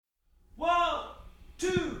2,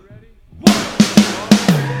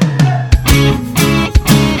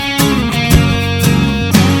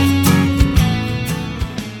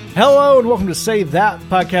 Hello and welcome to Say That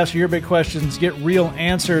podcast. For your big questions, get real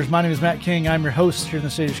answers. My name is Matt King. I'm your host here in the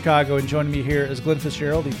city of Chicago, and joining me here is Glenn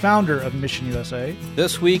Fitzgerald, the founder of Mission USA.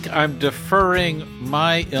 This week, I'm deferring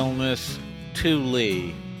my illness to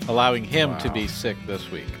Lee, allowing him to be sick this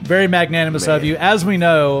week. Very magnanimous of you. As we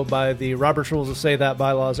know by the Robert's Rules of Say That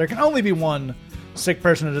bylaws, there can only be one sick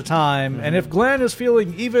person at a time, and if Glenn is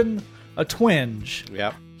feeling even a twinge,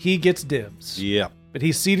 he gets dibs. Yep. But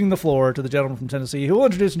he's ceding the floor to the gentleman from Tennessee, who we'll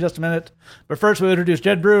introduce in just a minute. But first, we'll introduce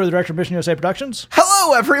Jed Brewer, the director of Mission USA Productions.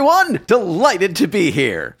 Hello, everyone! Delighted to be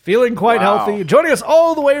here. Feeling quite healthy. Joining us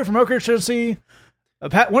all the way from Oak Ridge, Tennessee,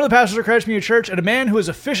 one of the pastors of Christ Community Church, and a man who is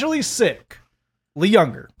officially sick, Lee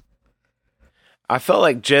Younger. I felt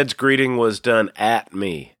like Jed's greeting was done at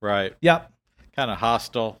me. Right. Yep. Kind of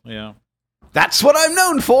hostile, yeah. That's what I'm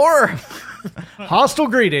known for. Hostile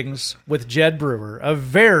greetings with Jed Brewer, a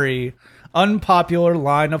very unpopular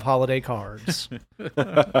line of holiday cards.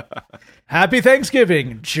 Happy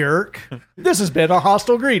Thanksgiving, jerk. This has been a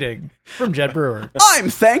hostile greeting from Jed Brewer. I'm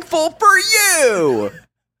thankful for you.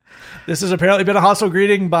 This has apparently been a hostile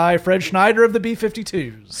greeting by Fred Schneider of the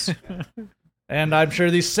B-52s. And I'm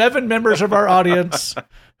sure these 7 members of our audience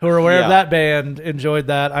who are aware of that band enjoyed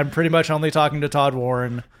that. I'm pretty much only talking to Todd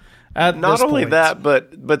Warren at Not this only point. that,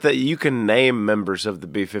 but that you can name members of the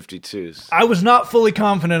B-52s. I was not fully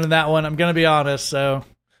confident in that one, I'm going to be honest, so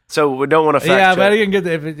we don't want to fact yeah, check. but I didn't get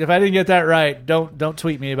if I didn't get that right, don't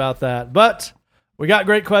tweet me about that. But we got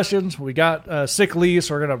great questions. We got sick Lee,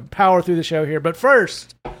 so we're going to power through the show here. But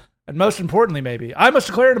first, and most importantly maybe, I must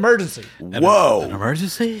declare an emergency. Whoa. An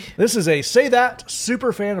emergency? This is a Say That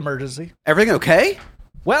super fan emergency. Everything okay?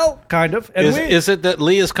 Well, kind of. And Is it that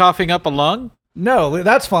Lee is coughing up a lung? No,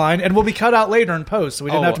 that's fine, and we'll be cut out later in post, so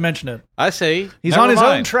we didn't have to mention it. I see. He's Never on his own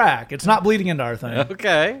mind. track. It's not bleeding into our thing.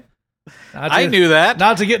 Okay. I knew that.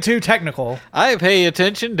 Not to get too technical. I pay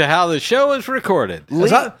attention to how the show is recorded. Lee,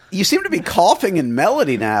 you seem to be coughing in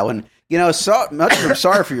melody now, and I'm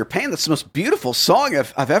sorry for your pain. That's the most beautiful song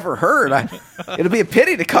I've ever heard. It'll be a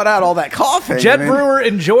pity to cut out all that coughing. Jed Brewer,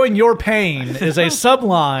 enjoying your pain is a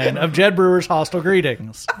subline of Jed Brewer's hostile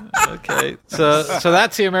greetings. Okay. So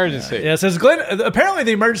that's the emergency. Yes, as Glenn, apparently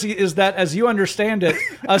the emergency is that, as you understand it,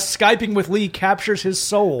 us Skyping with Lee captures his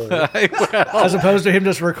soul, as opposed to him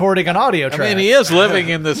just recording an audio track. I mean, he is living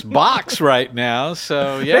in this box right now,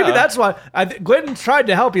 so yeah. Maybe that's why. Glenn tried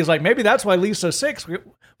to help. He's like, maybe that's why Lee's so sick.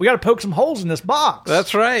 We got to poke some holes in this box.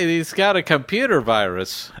 That's right. He's got a computer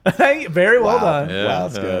virus. Very well done. Yeah. Wow,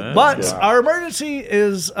 that's good. But our emergency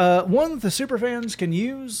is one that the superfans can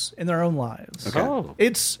use in their own lives. Okay. Oh.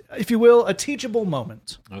 It's, if you will, a teachable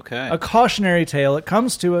moment. Okay. A cautionary tale. It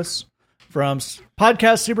comes to us from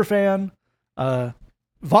podcast superfan,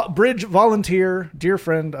 bridge volunteer, dear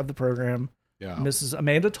friend of the program, Mrs.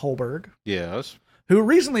 Amanda Tolberg, Yes. who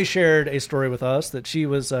recently shared a story with us that she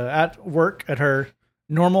was at work at her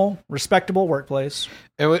normal, respectable workplace.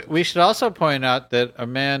 And we should also point out that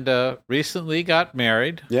Amanda recently got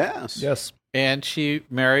married. Yes. And she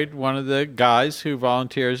married one of the guys who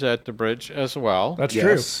volunteers at the bridge as well. That's Yes.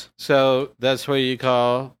 true. So that's what you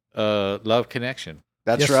call Love Connection.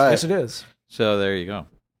 That's Yes, right. Yes, it is. So there you go.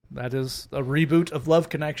 That is a reboot of Love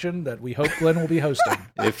Connection that we hope Glenn will be hosting.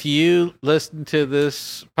 If you listen to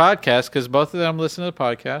this podcast, because both of them listen to the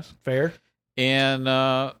podcast, Fair?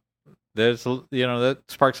 and there's, that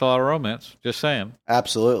sparks a lot of romance, just saying.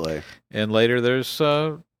 Absolutely. And later there's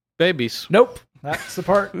babies. Nope. That's the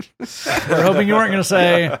part we're hoping you weren't going to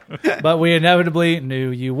say, but we inevitably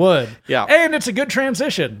knew you would. Yeah. And it's a good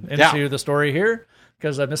transition into the story here,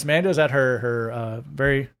 because Miss Amanda is at her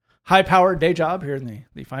very high-powered day job here in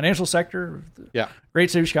the financial sector of the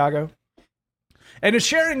great city of Chicago, and is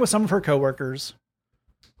sharing with some of her coworkers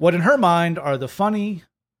what in her mind are the funny,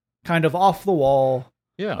 kind of off-the-wall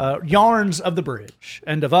yarns of the bridge,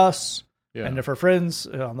 and of us, and of her friends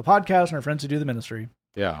on the podcast, and her friends who do the ministry.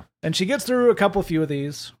 Yeah. And she gets through a few of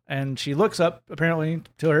these, and she looks up, apparently,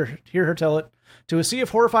 to hear her tell it, to a sea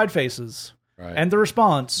of horrified faces. Right. And the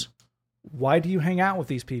response, why do you hang out with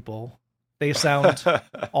these people? They sound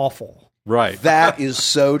awful. Right. That is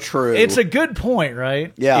so true. It's a good point,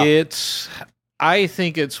 right? Yeah. I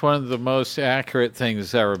think it's one of the most accurate things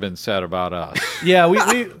that's ever been said about us. Yeah,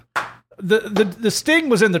 the sting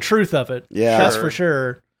was in the truth of it. Yeah. That's for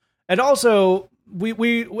sure. And also,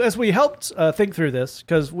 we as we helped think through this,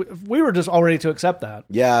 because we were just all ready to accept that.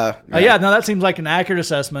 Yeah. No, that seems like an accurate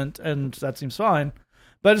assessment, and that seems fine.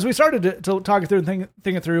 But as we started to talk it through and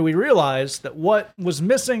think it through, we realized that what was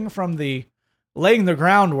missing from the laying the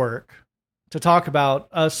groundwork to talk about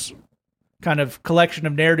us kind of collection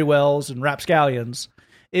of ne'er-do-wells and rapscallions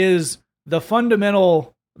is the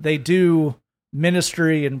fundamental, they do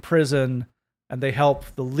ministry in prison and they help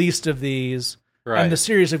the least of these, and the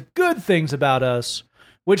series of good things about us,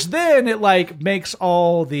 which then it like makes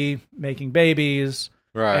all the making babies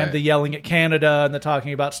and the yelling at Canada and the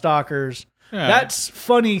talking about stalkers. Yeah. That's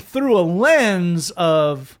funny through a lens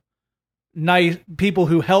of nice people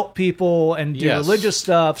who help people and do religious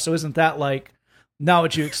stuff. So isn't that like not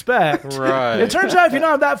what you expect? Right. It turns out if you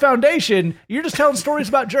don't have that foundation, you're just telling stories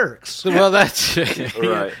about jerks. Well, that's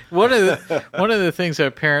right. One of the things that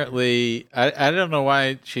apparently I don't know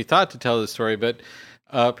why she thought to tell this story, but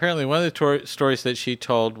apparently one of the stories that she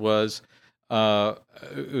told was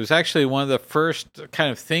it was actually one of the first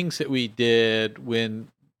kind of things that we did when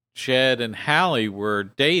Jed and Hallie were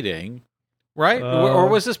dating. Right? Or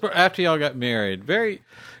was this after y'all got married? It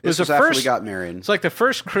was the first. After we got married. It's like the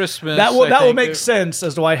first Christmas. That will make sense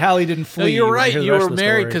as to why Hallie didn't flee. No, you're right. You were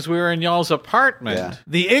married because we were in y'all's apartment. Yeah.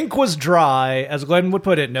 The ink was dry, as Glenn would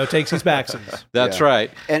put it. No takesies backsies. That's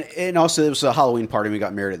right. And also it was a Halloween party. And we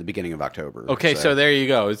got married at the beginning of October. Okay, so there you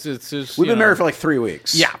go. It's we've been married for like 3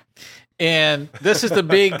 weeks. Yeah. And this is the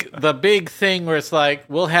big thing where it's like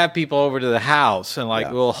we'll have people over to the house and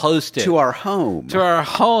we'll host it to our home.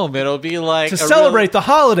 It'll be like to celebrate the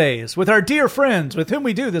holidays with our dear friends with whom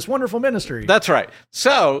we do this wonderful ministry. That's right.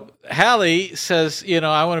 So Hallie says,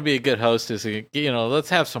 I want to be a good hostess. Let's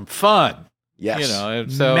have some fun. Yes.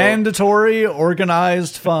 And so mandatory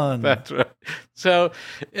organized fun. That's right. So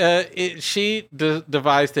she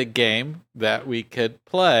devised a game that we could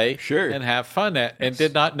play and have fun at, and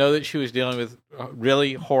did not know that she was dealing with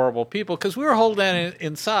really horrible people because we were holding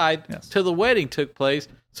inside till the wedding took place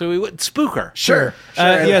so we wouldn't spook her. Sure.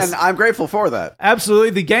 And I'm grateful for that.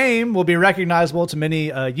 Absolutely. The game will be recognizable to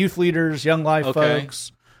many youth leaders, young life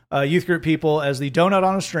folks, youth group people as the donut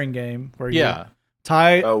on a string game where you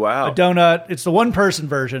tie a donut. It's the one-person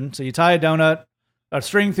version. So you tie a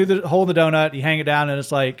string through the hole in the donut, you hang it down, and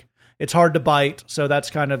it's hard to bite. So that's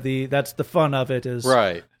kind of that's the fun of it is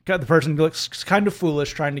the person looks kind of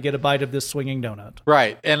foolish trying to get a bite of this swinging donut.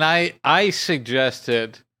 Right. And I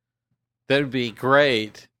suggested that it would be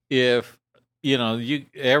great if,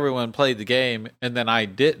 everyone played the game and then I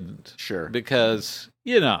didn't. Sure. Because,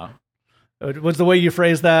 What's the way you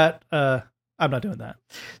phrase that? I'm not doing that.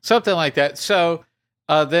 Something like that. So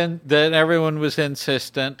then everyone was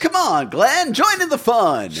insistent. Come on, Glenn, join in the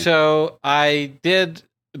fun. So I did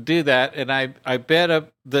do that, and I bet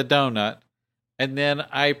up the donut, and then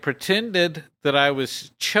I pretended that I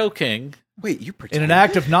was choking. Wait, you pretended? In an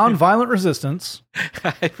act of nonviolent resistance,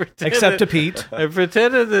 except to Pete. I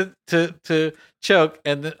pretended to choke,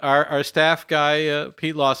 and our staff guy,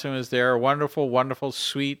 Pete Lawson, was there, a wonderful, wonderful,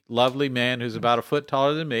 sweet, lovely man who's about a foot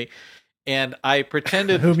taller than me. And I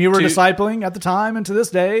pretended whom you were discipling at the time and to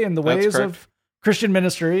this day in the ways of Christian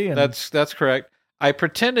ministry. And that's correct. I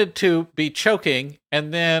pretended to be choking,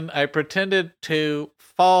 and then I pretended to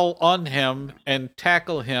fall on him and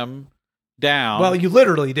tackle him down. Well, you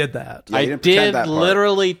literally did that. I did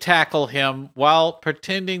literally tackle him while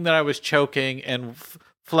pretending that I was choking and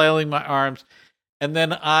flailing my arms. And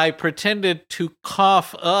then I pretended to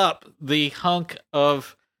cough up the hunk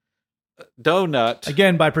of donut.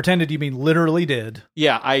 Again, by pretended, you mean literally did.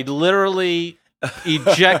 Yeah, I literally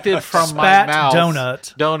ejected from my mouth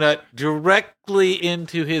donut directly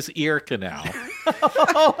into his ear canal.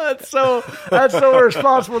 Oh, that's so a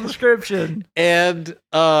responsible description. And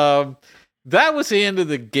that was the end of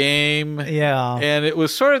the game. Yeah. And it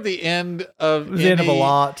was sort of the end of the end of a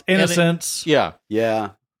lot. Innocence. Yeah.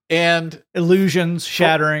 And illusions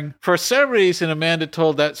shattering. For some reason, Amanda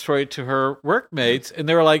told that story to her workmates, and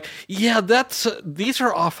they were like, "Yeah, these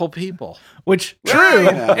are awful people." Which true,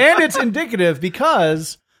 and it's indicative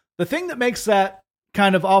because the thing that makes that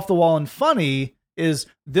kind of off the wall and funny is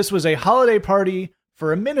this was a holiday party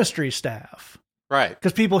for a ministry staff, right?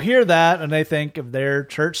 Because people hear that and they think of their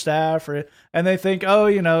church staff, and they think, oh,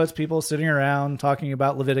 it's people sitting around talking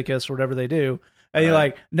about Leviticus or whatever they do, and you're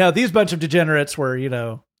like, no, these bunch of degenerates were,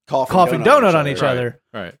 coughing donut on each other.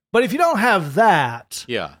 Right. But if you don't have that,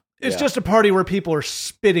 it's just a party where people are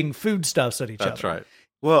spitting foodstuffs at each other. That's right.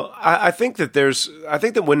 Well, I think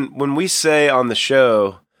that when we say on the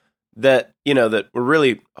show that, that we're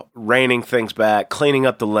really reining things back, cleaning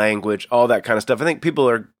up the language, all that kind of stuff, I think people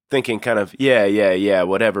are thinking kind of,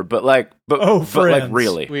 whatever. But like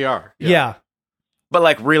really. We are. Yeah. But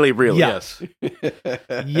like really, yes.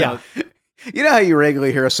 Yeah. You know how you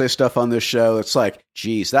regularly hear us say stuff on this show? It's like,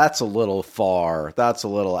 geez, that's a little far. That's a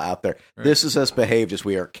little out there. Right. This is as behaved as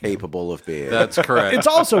we are capable of being. That's correct. It's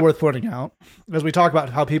also worth pointing out, as we talk about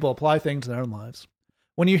how people apply things in their own lives,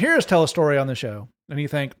 when you hear us tell a story on the show, and you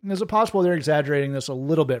think, is it possible they're exaggerating this a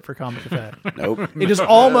little bit for comic effect? Nope. It is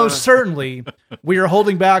almost certainly we are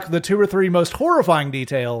holding back the 2 or 3 most horrifying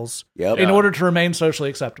details in order to remain socially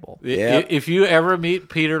acceptable. Yep. If you ever meet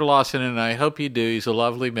Peter Lawson, and I hope you do, he's a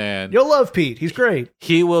lovely man. You'll love Pete. He's great.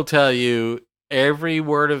 He will tell you every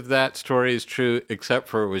word of that story is true, except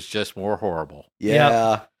for it was just more horrible.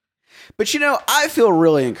 Yeah. Yep. But, I feel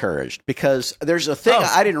really encouraged because there's a thing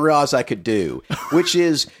I didn't realize I could do, which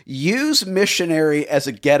is use missionary as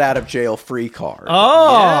a get-out-of-jail-free card.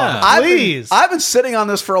 Oh, yeah. Please. I've been sitting on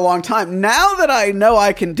this for a long time. Now that I know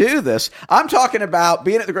I can do this, I'm talking about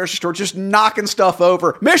being at the grocery store, just knocking stuff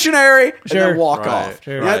over, missionary, and then walk off.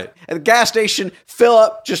 Sure. Right. At the gas station, fill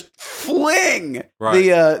up, just fling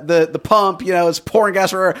the pump, it's pouring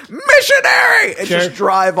gas everywhere, missionary, and just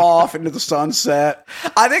drive off into the sunset.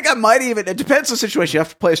 I think I might even, it depends on the situation, you have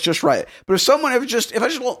to play it just right. But if I just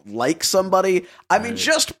don't like somebody,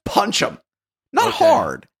 just punch them. Not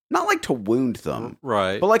hard. Not like to wound them.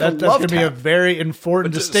 Right. But like that's going to be a very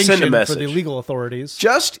important distinction for the legal authorities.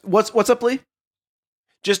 Just, what's up, Lee?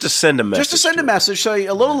 Just to send a message. Just to send a message. So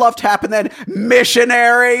a little love tap and then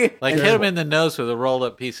missionary. Like hit him in the nose with a rolled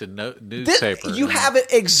up piece of newspaper. You have it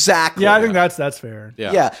exactly. Yeah, I think that's fair.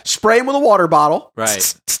 Yeah. Spray him with a water bottle.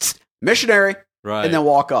 Right. Missionary. Right. And then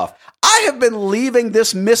walk off. I have been leaving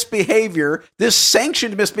this misbehavior, this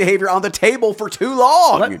sanctioned misbehavior on the table for too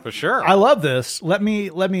long. For sure. I love this. Let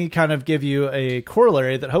me kind of give you a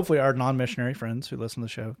corollary that hopefully our non-missionary friends who listen to the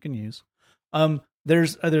show can use.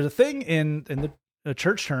 There's a thing in the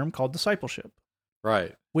church term called discipleship.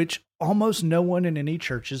 Right. Which almost no one in any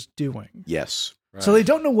church is doing. Yes. Right. So they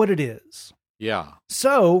don't know what it is. Yeah.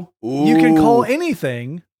 So you can call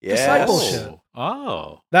anything discipleship.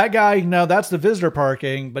 Oh. That guy, that's the visitor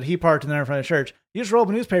parking, but he parked in there in front of the church. You just roll up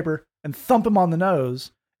a newspaper and thump him on the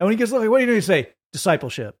nose. And when he gets looking, what do you say?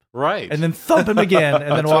 Discipleship. Right. And then thump him again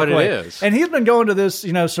and then walk away. It is. And he's been going to this,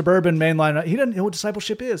 suburban mainline. He doesn't know what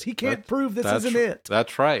discipleship is. He can't prove this isn't it.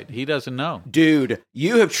 That's right. He doesn't know. Dude,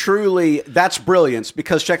 you have that's brilliance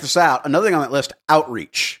because check this out. Another thing on that list,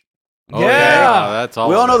 outreach. Oh, yeah. That's all.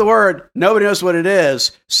 We all know the word. Nobody knows what it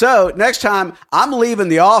is. So next time I'm leaving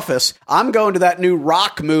the office, I'm going to that new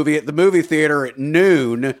Rock movie at the movie theater at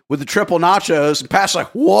noon with the triple nachos. And Pat's like,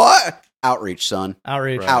 what? Outreach, son.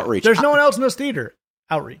 Outreach. Right. Outreach. There's no one else in this theater.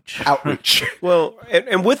 Outreach. Outreach. Well,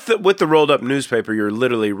 and with the rolled up newspaper, you're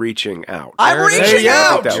literally reaching out. I'm reaching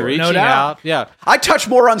out. You're reaching out. Yeah. I touch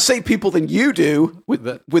more unsaved people than you do with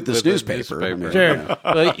this newspaper. I mean, sure.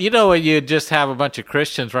 Well, when you just have a bunch of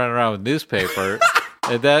Christians running around with newspaper,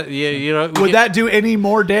 would that do any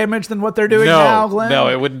more damage than what they're doing now, Glenn? No,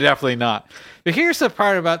 it would definitely not. But here's the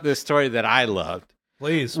part about this story that I loved.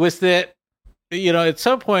 Please. Was that at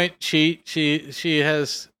some point she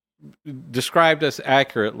has described us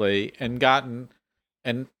accurately and gotten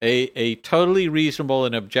a totally reasonable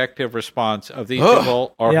and objective response of these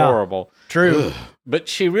people are horrible. True. But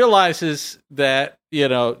she realizes that,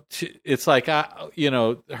 it's like,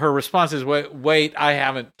 her response is, wait, I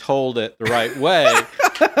haven't told it the right way.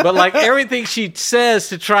 But like everything she says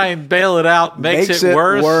to try and bail it out makes it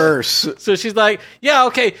worse. So she's like, yeah,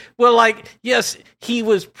 okay. Well, yes, he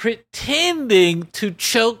was pretending to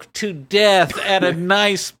choke to death at a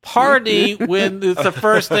nice party when it's the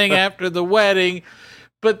first thing after the wedding.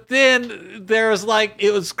 But then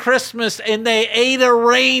it was Christmas and they ate a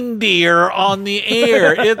reindeer on the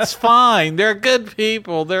air. It's fine. They're good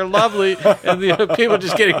people. They're lovely. And people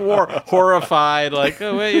just getting horrified. Like,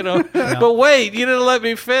 oh, wait, But wait, you didn't let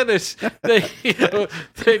me finish.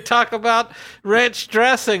 They talk about ranch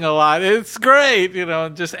dressing a lot. It's great,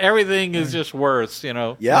 just everything is just worse,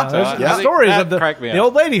 Yeah. There's stories of the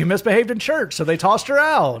old lady who misbehaved in church, so they tossed her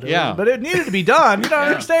out. Yeah. But it needed to be done. You don't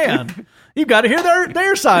understand. You've got to hear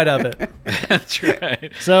their side of it. That's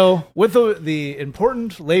right. So, with the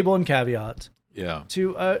important label and caveat,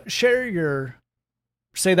 to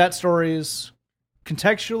say that stories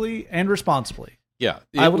contextually and responsibly. Yeah,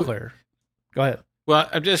 I will declare. Go ahead. Well,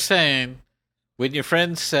 I'm just saying, when your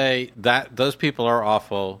friends say that those people are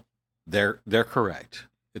awful, they're correct.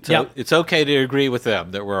 It's okay to agree with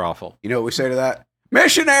them that we're awful. You know what we say to that?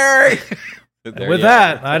 Missionary. With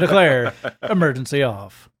that, I declare emergency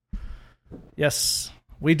off. Yes,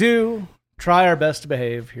 we do try our best to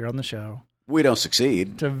behave here on the show. We don't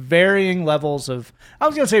succeed. To varying levels of, I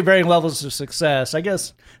was going to say varying levels of success. I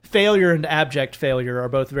guess failure and abject failure are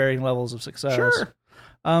both varying levels of success. Sure.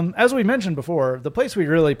 As we mentioned before, the place we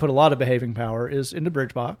really put a lot of behaving power is into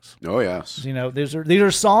Bridgebox. Oh, yes. These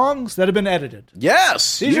are songs that have been edited.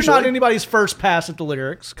 Yes. These are not anybody's first pass at the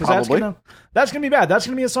lyrics, because that's gonna be bad. That's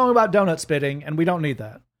gonna be a song about donut spitting, and we don't need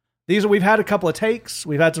that. We've had a couple of takes.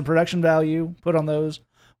 We've had some production value put on those.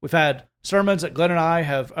 We've had sermons that Glenn and I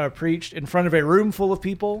have preached in front of a room full of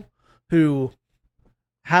people who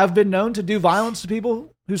have been known to do violence to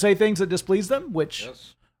people who say things that displease them, which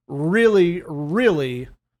really, really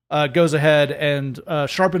goes ahead and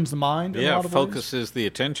sharpens the mind. Yeah, focuses the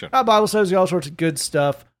attention. Our Bible says all sorts of good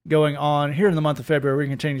stuff going on here in the month of February. We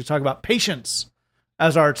continue to talk about patience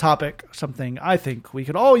as our topic, something I think we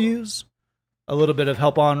could all use a little bit of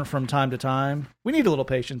help on from time to time. We need a little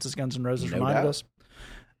patience, as Guns N' Roses reminded us.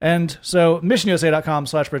 And so,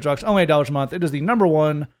 missionusa.com/bridgebox, only $8 a month. It is the number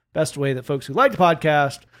one best way that folks who like the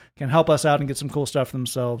podcast can help us out and get some cool stuff for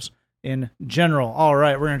themselves in general. All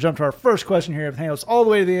right, we're going to jump to our first question here. Hang us all the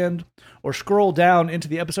way to the end, or scroll down into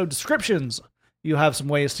the episode descriptions. You have some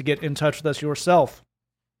ways to get in touch with us yourself.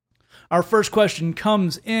 Our first question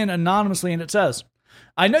comes in anonymously, and it says,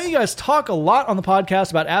 I know you guys talk a lot on the podcast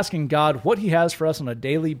about asking God what he has for us on a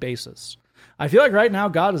daily basis. I feel like right now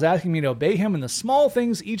God is asking me to obey him in the small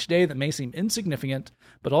things each day that may seem insignificant,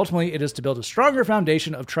 but ultimately it is to build a stronger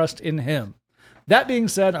foundation of trust in him. That being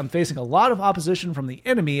said, I'm facing a lot of opposition from the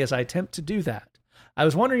enemy as I attempt to do that. I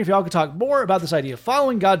was wondering if y'all could talk more about this idea of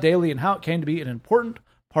following God daily and how it came to be an important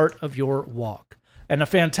part of your walk. And a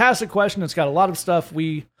fantastic question. It's got a lot of stuff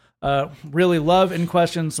we really love in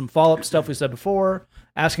questions, some follow-up stuff we said before,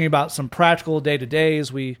 asking about some practical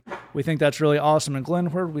day-to-days. We think that's really awesome. And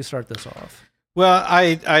Glenn, where do we start this off? Well,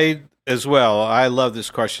 I as well. I love this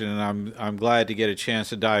question, and I'm glad to get a chance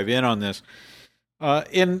to dive in on this.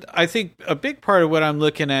 And I think a big part of what I'm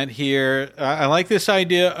looking at here, I like this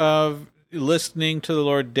idea of listening to the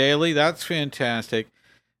Lord daily. That's fantastic.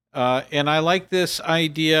 And I like this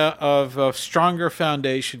idea of a stronger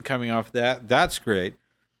foundation coming off that. That's great.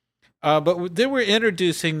 But then we're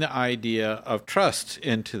introducing the idea of trust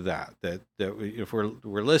into that if we're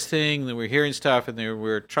listening, then we're hearing stuff, and then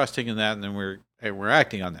we're trusting in that, and then we're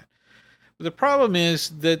acting on that. But the problem is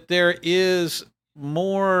that there is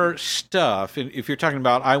more stuff. If you're talking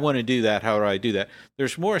about, I want to do that, how do I do that?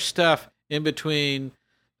 There's more stuff in between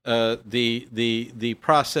the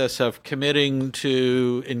process of committing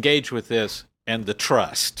to engage with this and the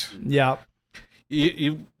trust. Yeah.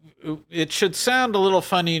 It should sound a little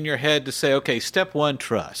funny in your head to say, okay, step one,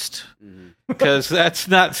 trust. Because that's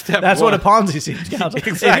not step one. That's what a Ponzi scheme counts.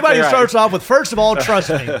 Exactly. Anybody who starts off with, first of all, trust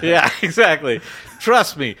me. Yeah, exactly.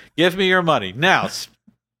 Trust me. Give me your money. Now,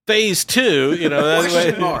 phase two,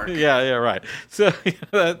 Question mark. Yeah, right. So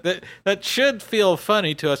that should feel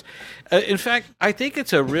funny to us. In fact, I think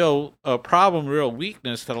it's a real problem, real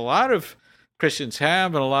weakness that a lot of Christians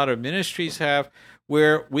have and a lot of ministries have,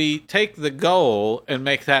 where we take the goal and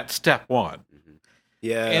make that step one.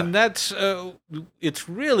 Yeah. And that's it's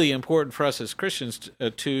really important for us as Christians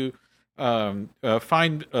to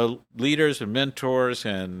find leaders and mentors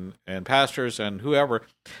and pastors and whoever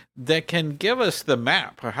that can give us the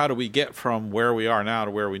map of how do we get from where we are now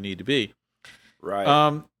to where we need to be.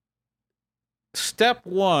 Right. Step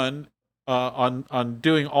one on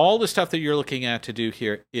doing all the stuff that you're looking at to do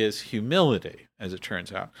here is humility, as it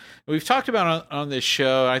turns out. And we've talked about on this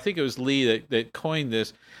show, I think it was Lee that coined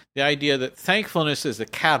this, the idea that thankfulness is the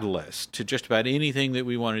catalyst to just about anything that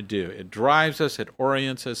we want to do. It drives us, it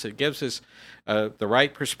orients us, it gives us the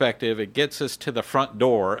right perspective, it gets us to the front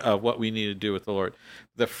door of what we need to do with the Lord.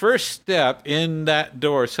 The first step in that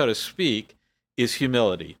door, so to speak, is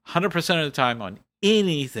humility. 100% of the time on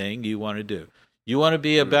anything you want to do. You want to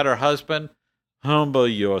be a better husband? Humble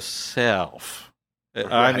yourself.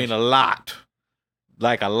 Right. I mean, a lot.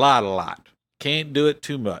 Like a lot. Can't do it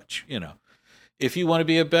too much, If you want to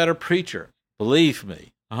be a better preacher, believe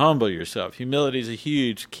me, humble yourself. Humility is a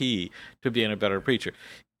huge key to being a better preacher.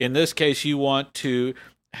 In this case, you want to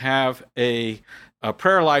have a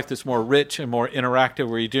prayer life that's more rich and more interactive,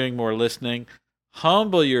 where you're doing more listening.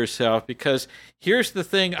 Humble yourself, because here's the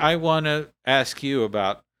thing I want to ask you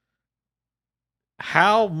about.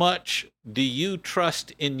 How much do you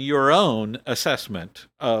trust in your own assessment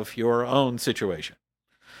of your own situation?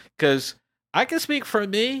 Because I can speak for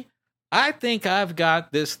me. I think I've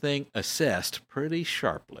got this thing assessed pretty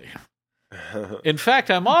sharply. In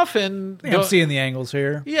fact, I'm often... I'm seeing the angles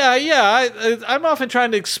here. Yeah. I'm often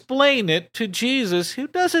trying to explain it to Jesus, who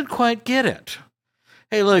doesn't quite get it.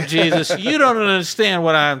 hey, look, Jesus, you don't understand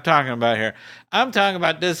what I'm talking about here. I'm talking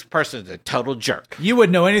about this person's a total jerk. You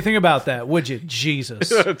wouldn't know anything about that, would you, Jesus?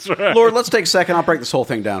 That's right. Lord, let's take a second. I'll break this whole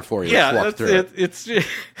thing down for you. Yeah,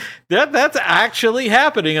 that's actually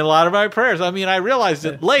happening in a lot of my prayers. I mean, I realized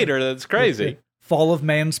it later. That's crazy. Fall of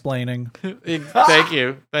mansplaining. Thank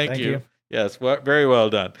you. Thank you. Yes, very well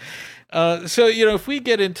done. So, if we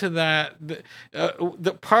get into that,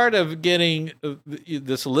 the part of getting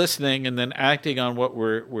this listening and then acting on what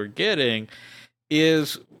we're getting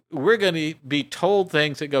is we're going to be told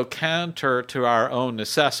things that go counter to our own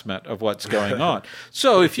assessment of what's going on.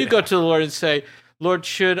 So if you go to the Lord and say, Lord,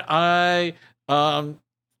 should I call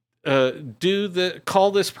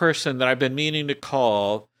this person that I've been meaning to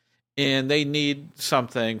call and they need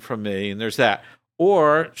something from me, and there's that.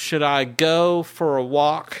 Or should I go for a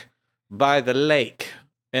walk by the lake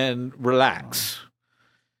and relax?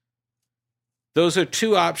 Those are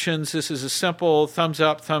two options. This is a simple thumbs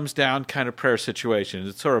up, thumbs down kind of prayer situation.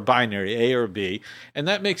 It's sort of binary, A or B. And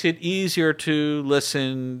that makes it easier to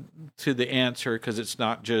listen to the answer because it's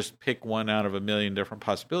not just pick one out of a million different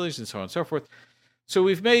possibilities and so on and so forth. So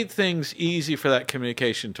we've made things easy for that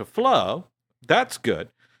communication to flow. That's good.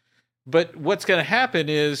 But what's going to happen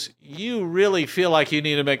is you really feel like you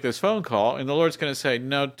need to make this phone call, and the Lord's going to say,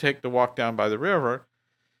 no, take the walk down by the river.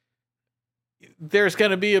 There's going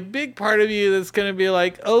to be a big part of you that's going to be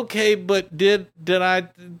like, okay, but do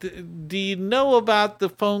you know about the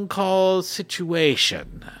phone call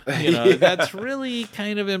situation? That's really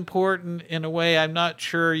kind of important in a way. I'm not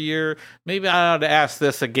sure maybe I ought to ask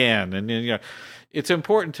this again. And, it's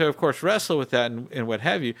important to, of course, wrestle with that and what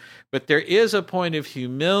have you. But there is a point of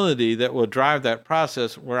humility that will drive that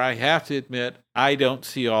process where I have to admit, I don't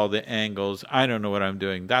see all the angles. I don't know what I'm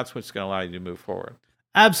doing. That's what's going to allow you to move forward.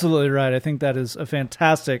 Absolutely right. I think that is a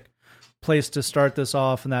fantastic place to start this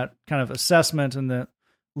off, and that kind of assessment and the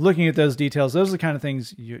looking at those details. Those are the kind of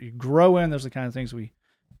things you grow in. Those are the kind of things we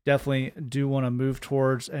definitely do want to move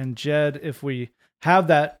towards. And Jed, if we have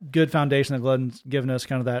that good foundation that Glenn's given us,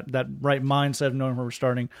 kind of that right mindset of knowing where we're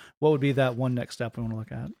starting, what would be that one next step we want to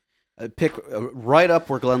look at? Pick right up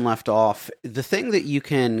where Glenn left off. The thing that you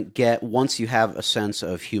can get once you have a sense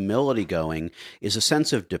of humility going is a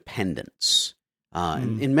sense of dependence.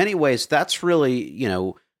 In many ways, that's really,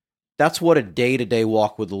 that's what a day-to-day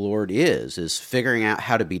walk with the Lord is figuring out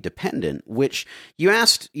how to be dependent, which you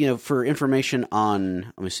asked, for information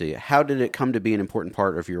on, let me see, how did it come to be an important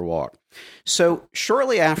part of your walk? So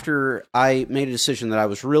shortly after I made a decision that I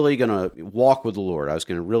was really going to walk with the Lord, I was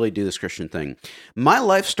going to really do this Christian thing, my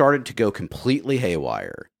life started to go completely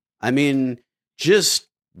haywire. I mean, just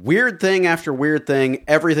weird thing after weird thing,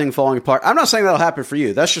 everything falling apart. I'm not saying that'll happen for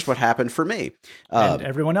you. That's just what happened for me. And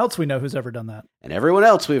everyone else we know who's ever done that. And everyone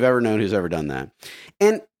else we've ever known who's ever done that.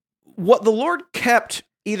 And what the Lord kept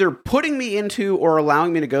either putting me into or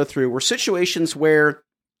allowing me to go through were situations where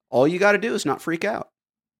all you got to do is not freak out.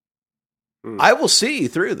 I will see you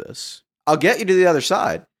through this. I'll get you to the other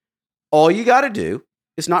side. All you got to do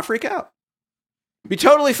is not freak out. Be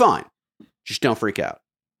totally fine. Just don't freak out.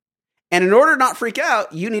 And in order to not freak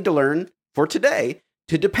out, you need to learn for today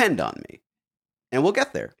to depend on me. And we'll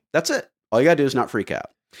get there. That's it. All you got to do is not freak out.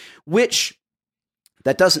 Which,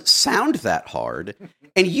 that doesn't sound that hard.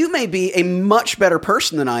 And you may be a much better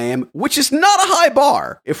person than I am, which is not a high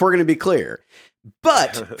bar, if we're going to be clear.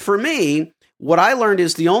 But for me, what I learned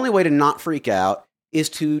is the only way to not freak out is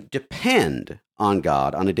to depend on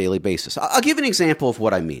God on a daily basis. I'll give an example of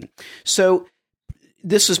what I mean. So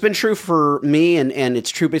this has been true for me, and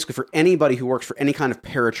it's true basically for anybody who works for any kind of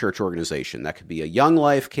parachurch organization. That could be a Young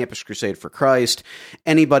Life, Campus Crusade for Christ,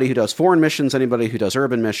 anybody who does foreign missions, anybody who does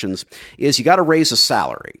urban missions, is you got to raise a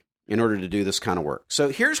salary in order to do this kind of work. So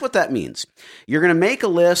here's what that means. You're going to make a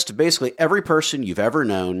list of basically every person you've ever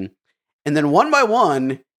known, and then one by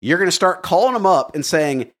one, you're going to start calling them up and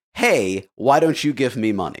saying, hey, why don't you give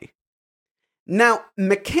me money? Now,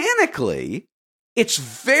 mechanically, it's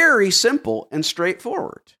very simple and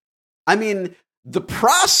straightforward. I mean, the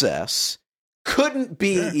process couldn't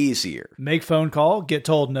be easier. Make phone call, get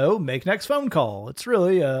told no, make next phone call. It's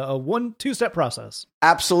really a 1-2-step process.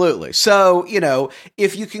 Absolutely. So,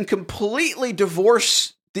 if you can completely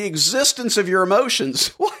divorce the existence of your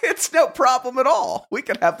emotions, well, it's no problem at all. We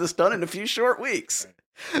could have this done in a few short weeks.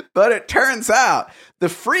 But it turns out the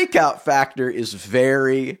freak out factor is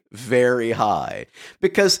very, very high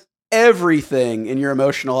because everything in your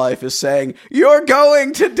emotional life is saying, you're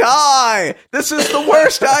going to die. This is the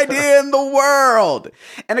worst idea in the world.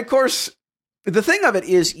 And of course, the thing of it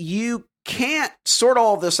is you can't sort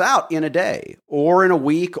all this out in a day or in a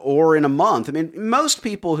week or in a month. I mean, most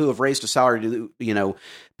people who have raised a salary to do,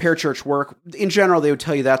 parachurch work, in general, they would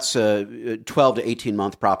tell you that's a 12 to 18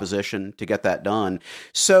 month proposition to get that done.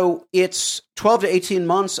 So it's 12 to 18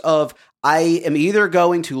 months of I am either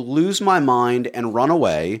going to lose my mind and run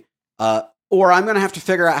away, or I'm going to have to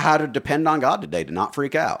figure out how to depend on God today to not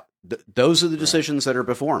freak out. Those are the decisions that are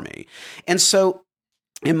before me. And so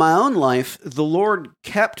in my own life, the Lord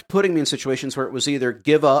kept putting me in situations where it was either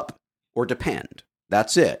give up or depend.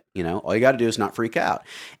 That's it. All you got to do is not freak out.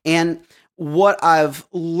 And what I've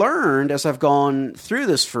learned as I've gone through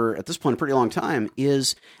this for, at this point, a pretty long time,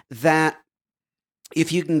 is that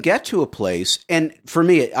if you can get to a place, and for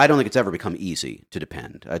me, I don't think it's ever become easy to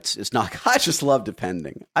depend. It's not, I just love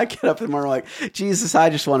depending. I get up in the morning like, Jesus, I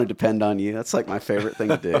just want to depend on you. That's like my favorite thing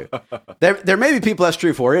to do. There may be people that's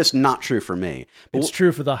true for. It's not true for me. It's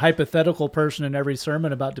true for the hypothetical person in every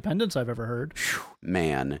sermon about dependence I've ever heard.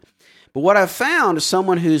 Man. But what I've found is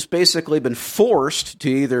someone who's basically been forced to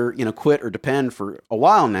either, quit or depend for a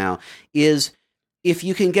while now is if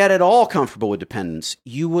you can get at all comfortable with dependence,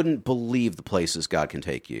 you wouldn't believe the places God can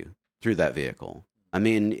take you through that vehicle. I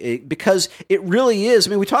mean, because it really is.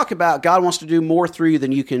 I mean, we talk about God wants to do more through you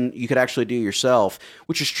than you could actually do yourself,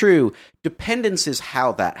 which is true. Dependence is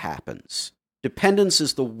how that happens. Dependence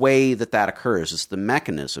is the way that occurs. It's the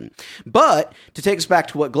mechanism. But to take us back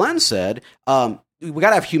to what Glenn said, we got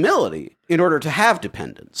to have humility in order to have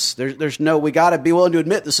dependence. We got to be willing to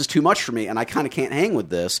admit this is too much for me and I kind of can't hang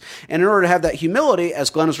with this. And in order to have that humility,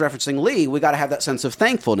 as Glenn was referencing Lee, we got to have that sense of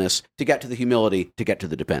thankfulness to get to the humility, to get to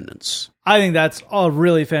the dependence. I think that's a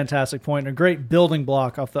really fantastic point and a great building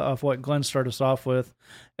block of what Glenn started us off with.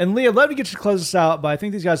 And Lee, I'd love to get you to close this out, but I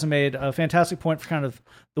think these guys have made a fantastic point for kind of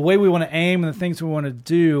the way we want to aim and the things we want to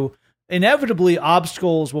do. Inevitably,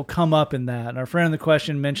 obstacles will come up in that. And our friend in the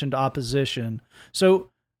question mentioned opposition. So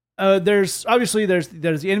there's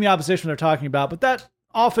the enemy opposition they're talking about, but that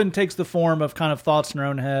often takes the form of kind of thoughts in our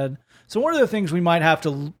own head. So what are the things we might have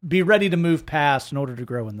to be ready to move past in order to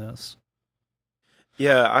grow in this?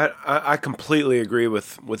 Yeah, I completely agree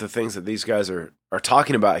with the things that these guys are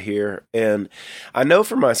talking about here. And I know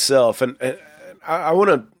for myself, and I want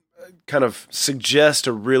to kind of suggest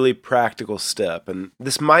a really practical step. And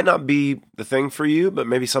this might not be the thing for you, but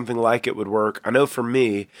maybe something like it would work. I know for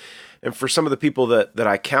me, and for some of the people that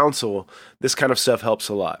I counsel, this kind of stuff helps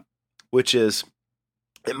a lot, which is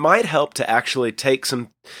it might help to actually take some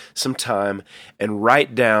time and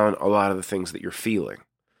write down a lot of the things that you're feeling.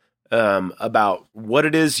 About what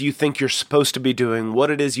it is you think you're supposed to be doing, what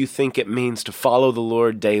it is you think it means to follow the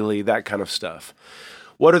Lord daily, that kind of stuff.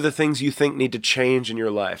 What are the things you think need to change in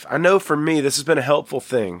your life? I know for me, this has been a helpful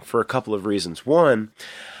thing for a couple of reasons. One,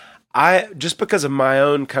 just because of my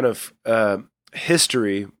own kind of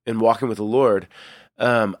history in walking with the Lord,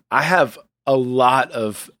 I have a lot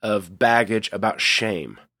of baggage about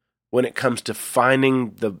shame when it comes to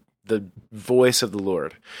finding the voice of the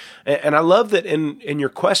Lord. And I love that in your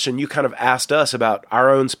question, you kind of asked us about our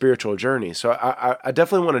own spiritual journey. So I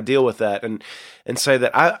definitely want to deal with that and say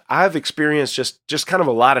that I've experienced just kind of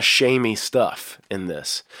a lot of shamey stuff in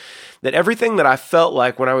this. That everything that I felt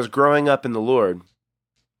like when I was growing up in the Lord,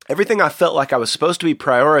 everything I felt like I was supposed to be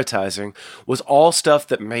prioritizing was all stuff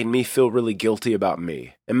that made me feel really guilty about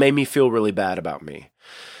me and made me feel really bad about me.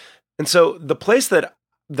 And so the place that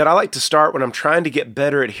I like to start when I'm trying to get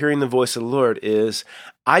better at hearing the voice of the Lord is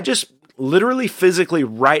I just literally physically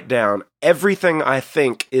write down everything I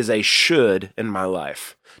think is a should in my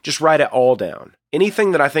life. Just write it all down.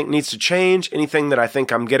 Anything that I think needs to change, anything that I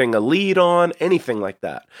think I'm getting a lead on, anything like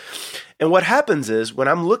that. And what happens is when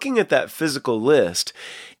I'm looking at that physical list,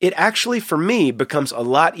 it actually, for me, becomes a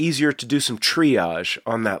lot easier to do some triage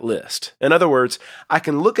on that list. In other words, I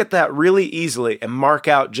can look at that really easily and mark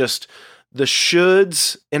out just the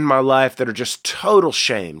shoulds in my life that are just total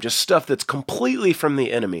shame, just stuff that's completely from the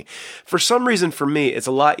enemy. For some reason, for me, it's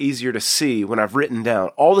a lot easier to see when I've written down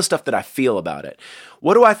all the stuff that I feel about it.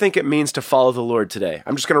 What do I think it means to follow the Lord today?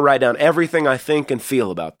 I'm just going to write down everything I think and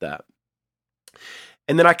feel about that.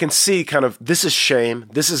 And then I can see kind of, this is shame,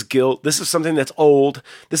 this is guilt, this is something that's old,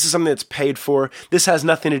 this is something that's paid for, this has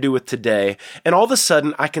nothing to do with today. And all of a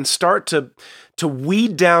sudden, I can start to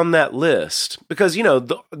weed down that list. Because,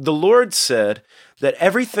 the Lord said that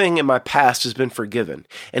everything in my past has been forgiven.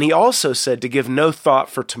 And he also said to give no thought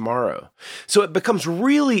for tomorrow. So it becomes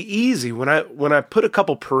really easy when I put a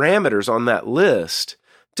couple parameters on that list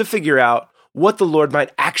to figure out what the Lord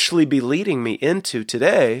might actually be leading me into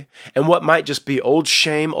today, and what might just be old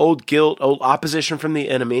shame, old guilt, old opposition from the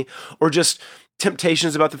enemy, or just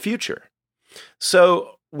temptations about the future.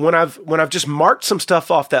 So when I've just marked some stuff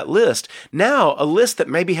off that list, now a list that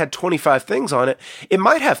maybe had 25 things on it, it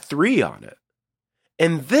might have 3 on it.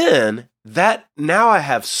 And then now I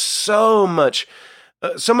have so much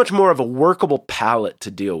more of a workable palette to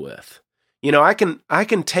deal with. I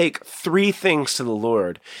can take 3 things to the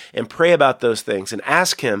Lord and pray about those things and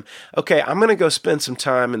ask him, okay, I'm going to go spend some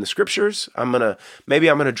time in the scriptures. Maybe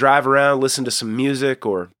I'm going to drive around, listen to some music,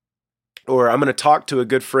 or I'm going to talk to a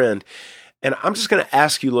good friend. And I'm just going to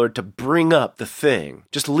ask you, Lord, to bring up the thing.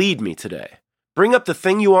 Just lead me today. Bring up the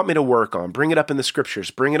thing you want me to work on. Bring it up in the scriptures.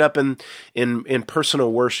 Bring it up in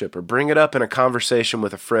personal worship, or bring it up in a conversation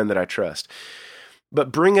with a friend that I trust.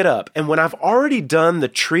 But bring it up. And when I've already done the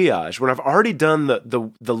triage, when I've already done the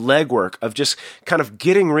legwork of just kind of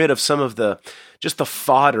getting rid of some of the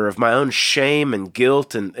fodder of my own shame and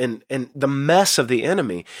guilt and the mess of the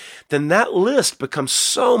enemy, then that list becomes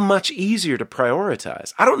so much easier to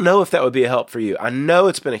prioritize. I don't know if that would be a help for you. I know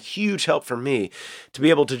it's been a huge help for me to be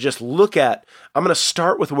able to just look at, I'm going to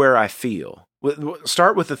start with where I feel,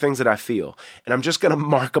 start with the things that I feel, and I'm just going to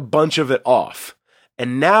mark a bunch of it off.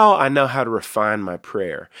 And now I know how to refine my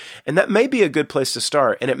prayer. And that may be a good place to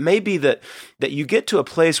start. And it may be that you get to a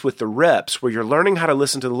place with the reps where you're learning how to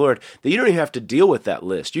listen to the Lord, that you don't even have to deal with that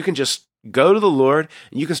list. You can just go to the Lord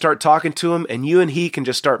and you can start talking to him, and you and he can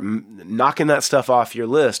just start knocking that stuff off your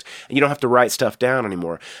list, and you don't have to write stuff down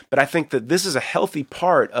anymore. But I think that this is a healthy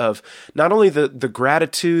part of not only the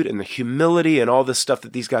gratitude and the humility and all this stuff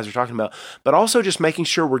that these guys are talking about, but also just making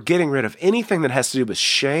sure we're getting rid of anything that has to do with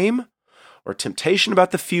shame or temptation about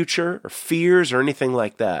the future, or fears, or anything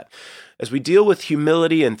like that. As we deal with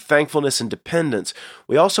humility and thankfulness and dependence,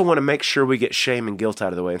 we also want to make sure we get shame and guilt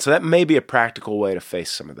out of the way. And so that may be a practical way to face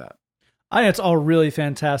some of that. I think it's all really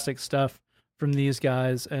fantastic stuff from these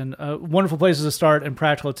guys, and wonderful places to start and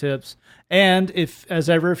practical tips. And if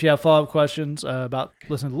you have follow-up questions about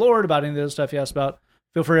listening to the Lord, about any of this stuff you asked about,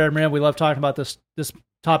 feel free to remember. We love talking about this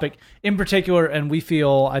topic in particular, and we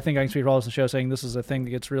feel, I think I can speak for all of the show, saying this is a thing that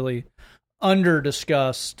gets really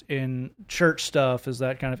under-discussed in church stuff, is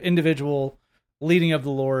that kind of individual leading of the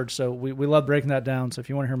Lord. So we love breaking that down. So if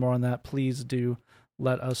you want to hear more on that, please do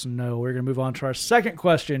let us know. We're going to move on to our second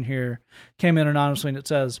question here. Came in anonymously, and it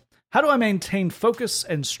says, how do I maintain focus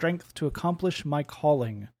and strength to accomplish my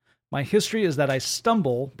calling? My history is that I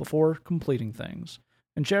stumble before completing things.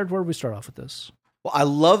 And Jared, where do we start off with this? Well, I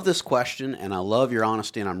love this question, and I love your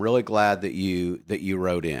honesty, and I'm really glad that you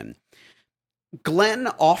wrote in. Glenn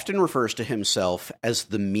often refers to himself as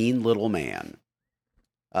the mean little man.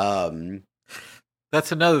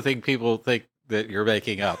 That's another thing people think that you're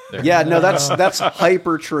making up there. Yeah, no, that's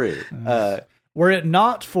hyper true. Were it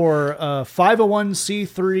not for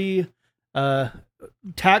 501c3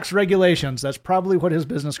 tax regulations, that's probably what his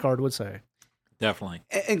business card would say. Definitely.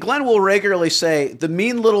 And Glenn will regularly say, the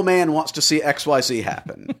mean little man wants to see XYZ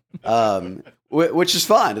happen, which is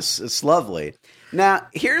fine. It's lovely. Now,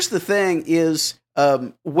 here's the thing is,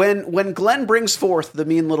 when Glenn brings forth the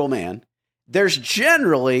mean little man, there's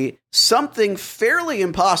generally something fairly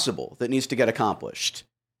impossible that needs to get accomplished.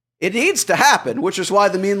 It needs to happen, which is why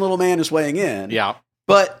the mean little man is weighing in. Yeah.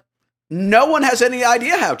 But no one has any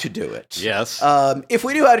idea how to do it. Yes. If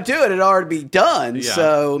we knew how to do it, it'd already be done. Yeah.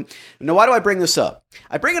 So, now why do I bring this up?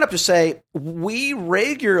 I bring it up to say we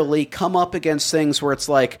regularly come up against things where it's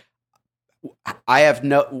like,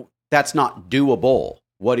 that's not doable.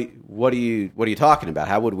 What are you talking about?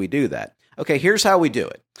 How would we do that? Okay, here's how we do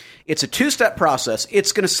it. It's a 2-step process.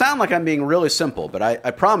 It's going to sound like I'm being really simple, but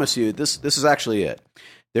I promise you this is actually it.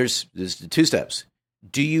 There's 2 steps.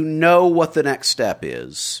 Do you know what the next step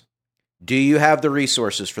is? Do you have the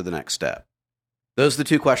resources for the next step? Those are the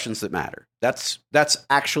 2 questions that matter. That's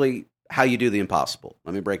actually how you do the impossible.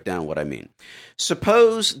 Let me break down what I mean.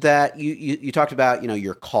 Suppose that you talked about,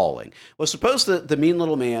 your calling. Well, suppose that the mean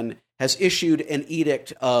little man has issued an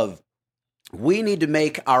edict of, we need to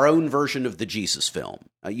make our own version of the Jesus film.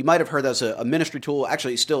 You might have heard that's a ministry tool.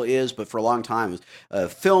 Actually, it still is, but for a long time, it was a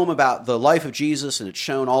film about the life of Jesus, and it's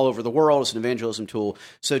shown all over the world. It's an evangelism tool.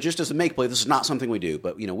 So just as a make-believe, this is not something we do,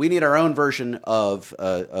 but we need our own version of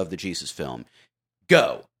the Jesus film.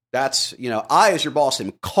 Go. That's, I, as your boss,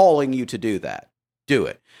 am calling you to do that. Do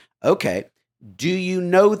it. Okay. Do you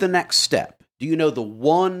know the next step? Do you know the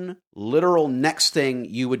one literal next thing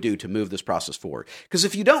you would do to move this process forward? Because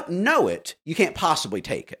if you don't know it, you can't possibly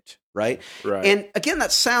take it, right? And again,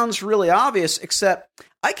 that sounds really obvious, except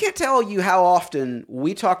I can't tell you how often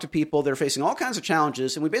we talk to people that are facing all kinds of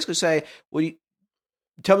challenges, and we basically say, well,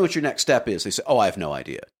 tell me what your next step is. They say, oh, I have no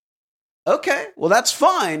idea. Okay, well, that's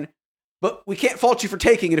fine. But we can't fault you for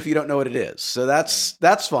taking it if you don't know what it is. So that's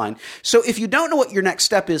fine. So if you don't know what your next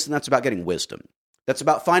step is, then that's about getting wisdom. That's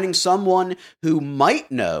about finding someone who might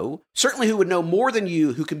know, certainly who would know more than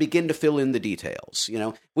you, who can begin to fill in the details. You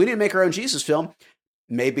know, we need to make our own Jesus film.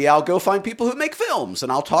 Maybe I'll go find people who make films and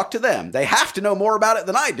I'll talk to them. They have to know more about it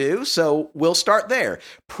than I do, so we'll start there.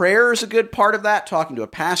 Prayer is a good part of that. Talking to a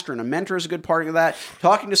pastor and a mentor is a good part of that.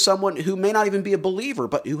 Talking to someone who may not even be a believer,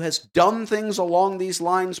 but who has done things along these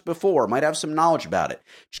lines before, might have some knowledge about it.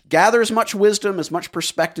 Just gather as much wisdom, as much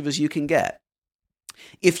perspective as you can get.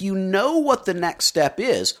 If you know what the next step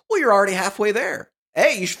is, well, you're already halfway there.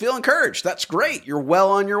 Hey, you should feel encouraged. That's great. You're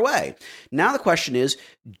well on your way. Now the question is,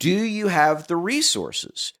 do you have the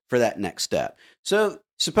resources for that next step? So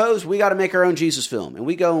suppose we got to make our own Jesus film, and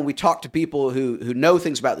we go and we talk to people who know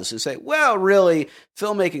things about this and say, well, really,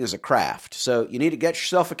 filmmaking is a craft. So you need to get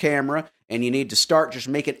yourself a camera, and you need to start just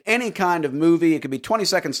making any kind of movie. It could be 20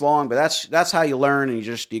 seconds long, but that's how you learn, and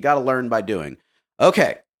you got to learn by doing.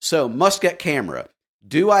 Okay, so must get camera.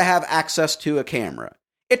 Do I have access to a camera?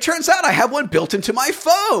 It turns out I have one built into my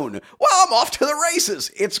phone. Well, I'm off to the races.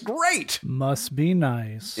 It's great. Must be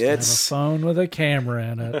nice. It's a phone with a camera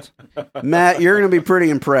in it. Matt, you're going to be pretty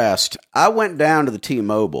impressed. I went down to the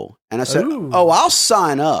T-Mobile and I said, I'll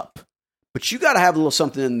sign up, but you got to have a little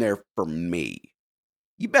something in there for me.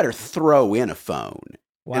 You better throw in a phone.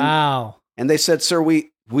 Wow. And they said, sir,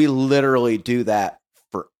 we literally do that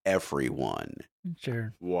for everyone.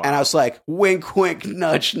 Sure. Wow. And I was like, wink, wink,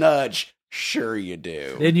 nudge, nudge. Sure you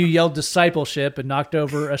do. Then you yelled discipleship and knocked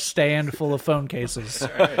over a stand full of phone cases.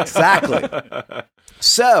 Exactly.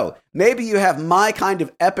 So maybe you have my kind of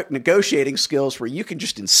epic negotiating skills where you can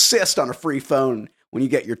just insist on a free phone when you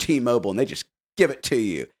get your T-Mobile and they just give it to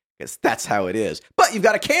you because that's how it is. But you've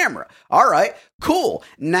got a camera. All right, cool.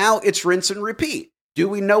 Now it's rinse and repeat. Do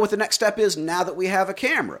we know what the next step is now that we have a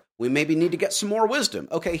camera? We maybe need to get some more wisdom.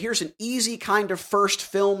 Okay, here's an easy kind of first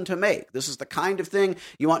film to make. This is the kind of thing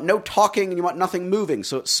you want no talking and you want nothing moving,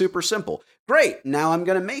 so it's super simple. Great, now I'm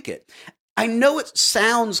going to make it. I know it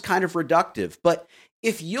sounds kind of reductive, but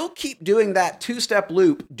if you'll keep doing that two-step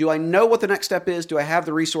loop, do I know what the next step is? Do I have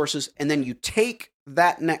the resources? And then you take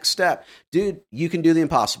that next step. Dude, you can do the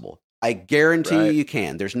impossible. I guarantee you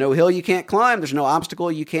can. There's no hill you can't climb. There's no obstacle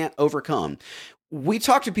you can't overcome. We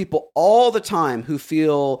talk to people all the time who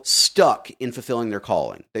feel stuck in fulfilling their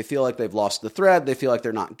calling. They feel like they've lost the thread. They feel like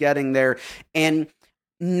they're not getting there. And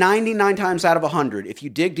 99 times out of 100, if you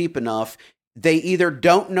dig deep enough, they either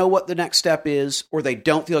don't know what the next step is or they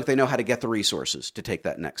don't feel like they know how to get the resources to take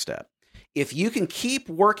that next step. If you can keep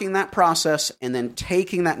working that process and then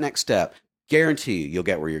taking that next step, guarantee you'll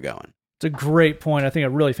get where you're going. It's a great point. I think a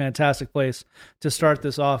really fantastic place to start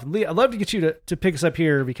this off. Lee, I'd love to get you to pick us up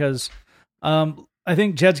here because I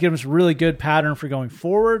think Jed's given us a really good pattern for going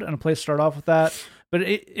forward and a place to start off with that. But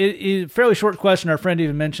a fairly short question our friend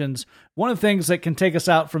even mentions, one of the things that can take us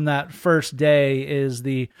out from that first day is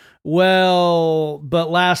but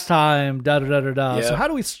last time, da-da-da-da-da. Yeah. So how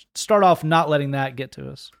do we start off not letting that get to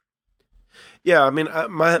us? Yeah, I mean,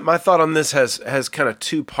 my thought on this has kind of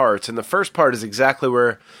two parts. And the first part is exactly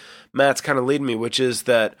where Matt's kind of leading me, which is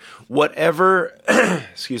that whatever,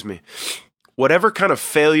 whatever kind of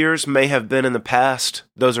failures may have been in the past,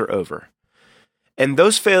 those are over. And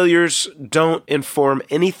those failures don't inform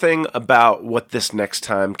anything about what this next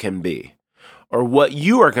time can be or what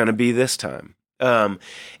you are going to be this time.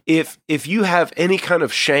 If you have any kind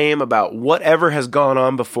of shame about whatever has gone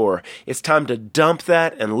on before, it's time to dump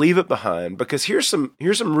that and leave it behind, because here's some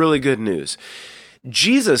really good news.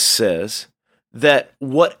 Jesus says that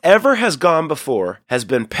whatever has gone before has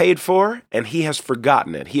been paid for, and he has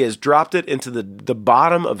forgotten it. He has dropped it into the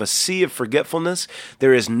bottom of a sea of forgetfulness.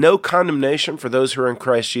 There is no condemnation for those who are in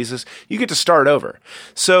Christ Jesus. You get to start over.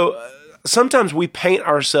 So sometimes we paint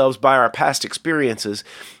ourselves by our past experiences,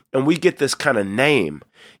 and we get this kind of name.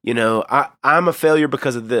 You know, I'm a failure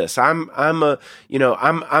because of this. I'm a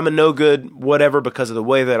no good whatever because of the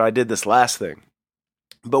way that I did this last thing.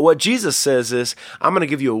 But what Jesus says is, I'm going to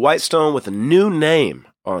give you a white stone with a new name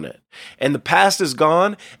on it. And the past is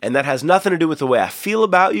gone, and that has nothing to do with the way I feel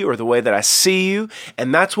about you or the way that I see you.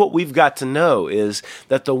 And that's what we've got to know, is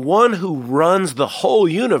that the one who runs the whole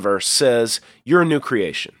universe says, you're a new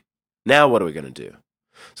creation. Now what are we going to do?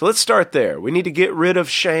 So let's start there. We need to get rid of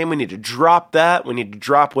shame. We need to drop that. We need to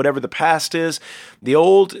drop whatever the past is. The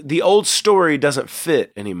old story doesn't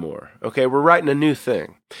fit anymore. Okay, we're writing a new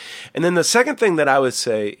thing. And then the second thing that I would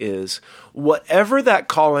say is, whatever that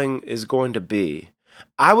calling is going to be,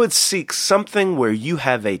 I would seek something where you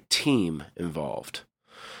have a team involved.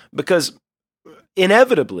 Because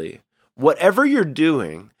inevitably, whatever you're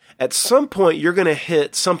doing, at some point you're going to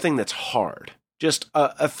hit something that's hard. Just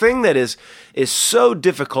a thing that is so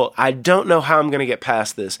difficult, I don't know how I'm going to get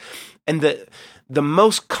past this. And the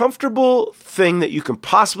most comfortable thing that you can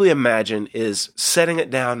possibly imagine is setting it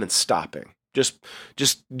down and stopping. Just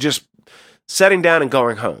setting down and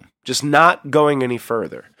going home. Just not going any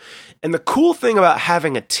further. And the cool thing about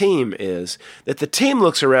having a team is that the team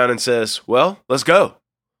looks around and says, well, let's go.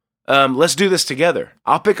 Let's do this together.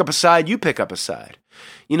 I'll pick up a side, you pick up a side.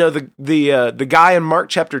 You know, the guy in Mark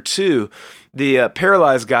chapter 2, the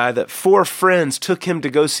paralyzed guy, that 4 friends took him to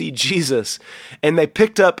go see Jesus, and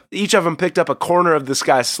each of them picked up a corner of this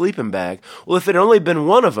guy's sleeping bag. Well, if it had only been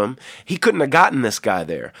one of them, he couldn't have gotten this guy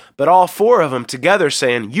there. But all 4 of them together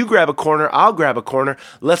saying, you grab a corner, I'll grab a corner,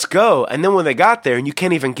 let's go. And then when they got there and you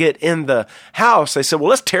can't even get in the house, they said, well,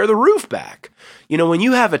 let's tear the roof back. You know, when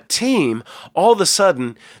you have a team, all of a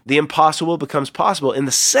sudden, the impossible becomes possible. In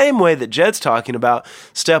the same way that Jed's talking about,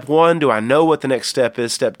 step 1, do I know what the next step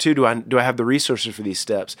is? Step 2, do I have the resources for these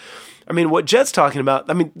steps? I mean, what Jed's talking about,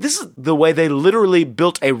 this is the way they literally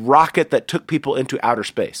built a rocket that took people into outer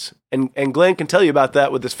space. And Glenn can tell you about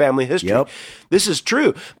that with his family history. Yep. This is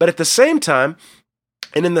true. But at the same time,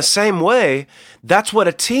 and in the same way, that's what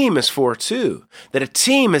a team is for too. That a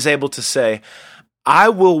team is able to say, I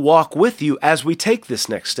will walk with you as we take this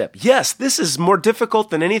next step. Yes, this is more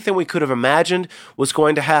difficult than anything we could have imagined was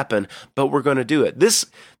going to happen, but we're going to do it.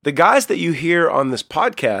 The guys that you hear on this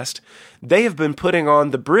podcast, they have been putting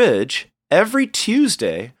on The Bridge every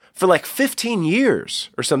Tuesday for like 15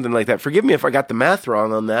 years or something like that. Forgive me if I got the math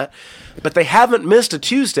wrong on that, but they haven't missed a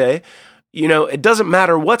Tuesday. You know, it doesn't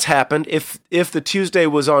matter what's happened if the Tuesday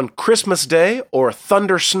was on Christmas Day or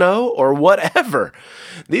thunder snow or whatever.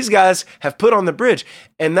 These guys have put on The Bridge,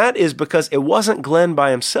 and that is because it wasn't Glenn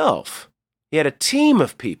by himself. He had a team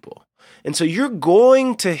of people. And so you're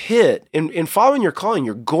going to hit, in following your calling,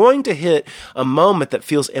 you're going to hit a moment that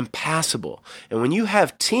feels impassable. And when you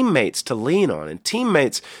have teammates to lean on, and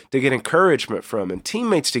teammates to get encouragement from, and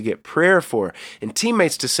teammates to get prayer for, and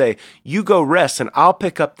teammates to say, you go rest and I'll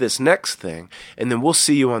pick up this next thing, and then we'll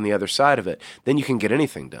see you on the other side of it, then you can get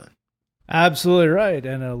anything done. Absolutely right.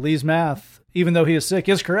 And Lee's math, even though he is sick,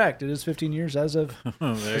 is correct. It is 15 years as of,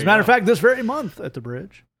 as a matter of fact, this very month at The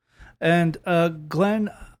Bridge. And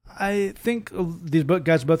Glenn, I think these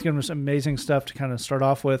guys both giving us amazing stuff to kind of start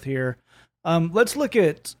off with here. Let's look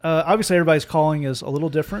at, obviously everybody's calling is a little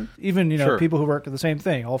different. Even, Sure. people who work at the same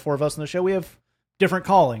thing. All 4 of us on the show, we have different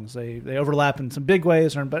callings. They overlap in some big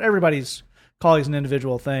ways, but everybody's calling is an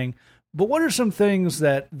individual thing. But what are some things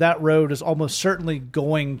that road is almost certainly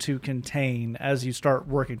going to contain as you start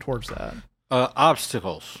working towards that?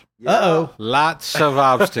 Obstacles. Uh-oh. Lots of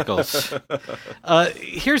obstacles.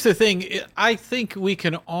 Here's the thing. I think we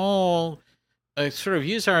can all sort of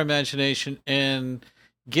use our imagination and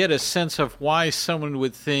get a sense of why someone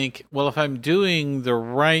would think, well, if I'm doing the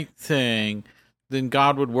right thing, then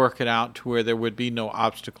God would work it out to where there would be no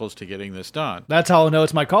obstacles to getting this done. That's how I'll know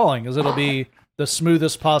it's my calling, is it'll be the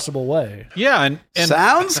smoothest possible way. Yeah. And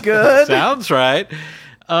sounds good. Sounds right.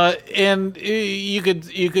 And you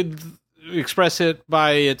could express it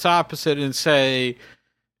by its opposite and say,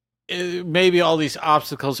 maybe all these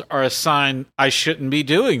obstacles are a sign I shouldn't be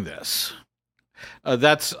doing this.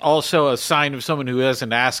 That's also a sign of someone who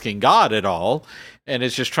isn't asking God at all and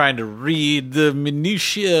is just trying to read the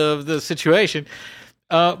minutiae of the situation.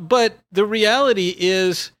 But the reality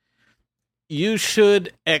is you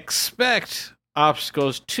should expect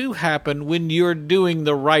obstacles to happen when you're doing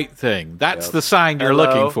the right thing. That's the sign you're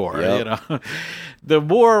looking for. Yep. The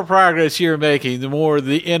more progress you're making, the more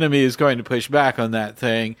the enemy is going to push back on that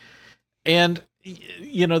thing. And,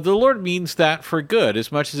 the Lord means that for good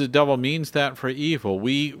as much as the devil means that for evil.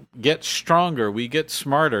 We get stronger. We get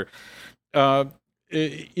smarter.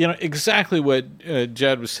 Exactly what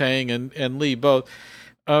Jed was saying and Lee both.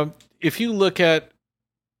 If you look at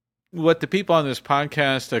what the people on this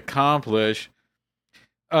podcast accomplish,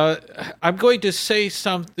 I'm going to say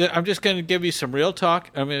something. I'm just going to give you some real talk.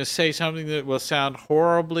 I'm going to say something that will sound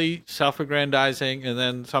horribly self-aggrandizing and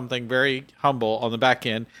then something very humble on the back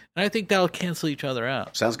end. And I think that'll cancel each other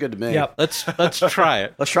out. Sounds good to me. Yep. Let's try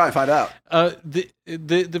it. Let's try and find out.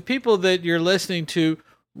 The people that you're listening to,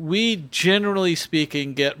 we generally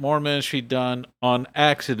speaking get more ministry done on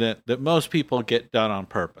accident than most people get done on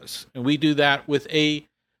purpose. And we do that with a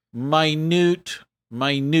minute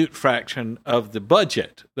fraction of the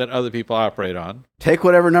budget that other people operate on. Take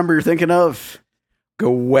whatever number you're thinking of, go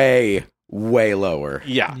way, way lower.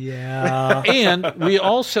 Yeah. And we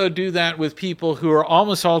also do that with people who are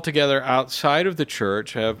almost altogether outside of the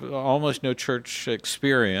church, have almost no church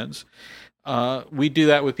experience. We do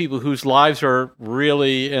that with people whose lives are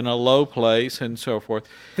really in a low place and so forth.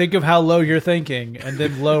 Think of how low you're thinking, and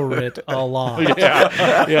then lower it a lot.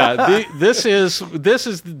 Yeah. This is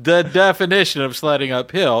the definition of sledding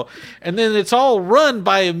uphill, and then it's all run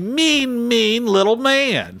by a mean little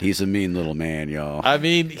man. He's a mean little man, y'all. I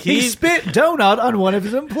mean, he spit donut on one of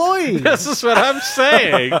his employees. This is what I'm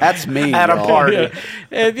saying. That's mean at a party,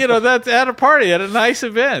 and that's at a party at a nice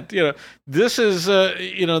event. This is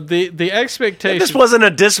the expectation. This wasn't a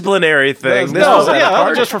disciplinary thing. This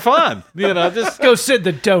was just for fun. Just go sit in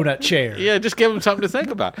the donut chair. Yeah, just give them something to think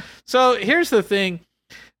about. So here's the thing.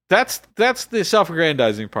 That's the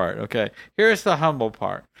self-aggrandizing part. Okay, here's the humble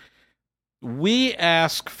part. We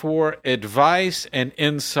ask for advice and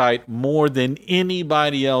insight more than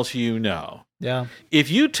anybody else you know. Yeah.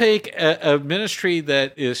 If you take a ministry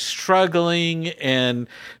that is struggling and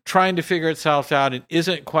trying to figure itself out and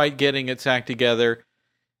isn't quite getting its act together,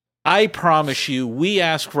 I promise you, we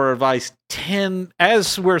ask for advice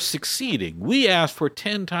as we're succeeding. We ask for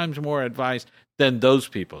 10 times more advice than those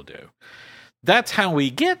people do. That's how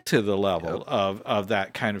we get to the level of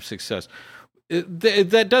that kind of success.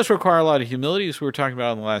 That does require a lot of humility, as we were talking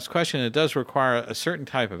about in the last question. It does require a certain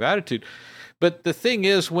type of attitude. But the thing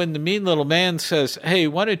is, when the mean little man says, "Hey,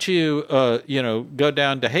 why don't you, go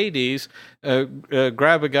down to Hades,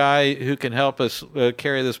 grab a guy who can help us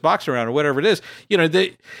carry this box around," or whatever it is,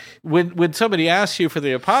 when somebody asks you for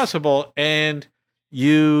the impossible and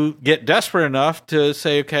you get desperate enough to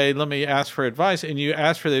say, "Okay, let me ask for advice," and you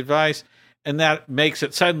ask for the advice, and that makes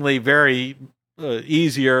it suddenly very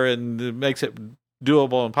easier and makes it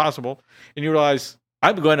doable and possible, and you realize,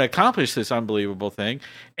 I'm going to accomplish this unbelievable thing,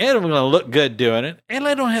 and I'm going to look good doing it, and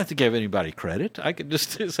I don't have to give anybody credit. I can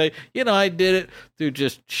just say, I did it through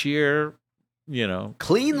just sheer,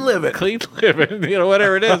 clean living,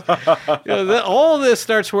 whatever it is. All this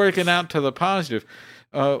starts working out to the positive.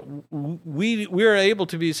 We're able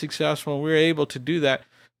to be successful. We're able to do that,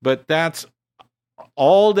 but that's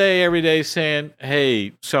all day, every day saying,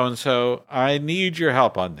 "Hey, so-and-so, I need your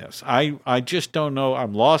help on this. I just don't know.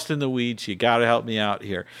 I'm lost in the weeds. You got to help me out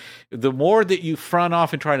here." The more that you front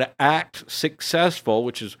off and try to act successful,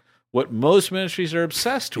 which is what most ministries are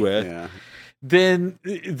obsessed with, then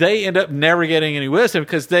they end up never getting any wisdom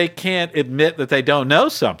because they can't admit that they don't know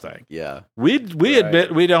something. Yeah. We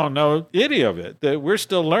admit we don't know any of it, that we're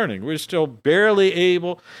still learning. We're still barely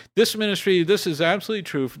able. This ministry, this is absolutely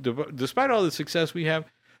true. Despite all the success we have,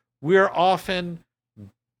 we're often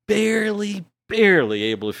barely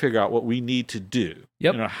able to figure out what we need to do.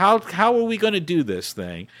 Yep. How are we going to do this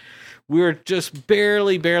thing? We're just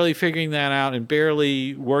barely figuring that out and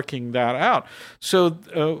barely working that out. So,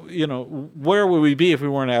 where would we be if we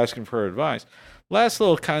weren't asking for advice? Last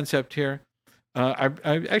little concept here. I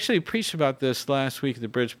actually preached about this last week at the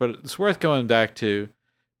bridge, but it's worth going back to.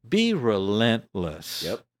 Be relentless.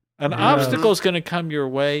 Yep. An obstacle is going to come your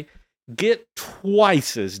way. Get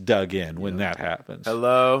twice as dug in when that happens.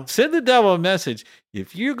 Hello? Send the devil a message.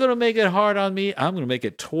 If you're going to make it hard on me, I'm going to make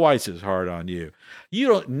it twice as hard on you.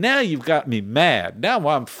 Now you've got me mad. Now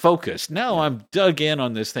I'm focused. Now I'm dug in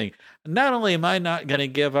on this thing. Not only am I not going to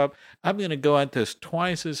give up, I'm going to go at this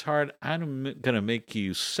twice as hard. I'm going to make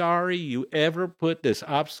you sorry you ever put this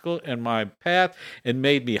obstacle in my path and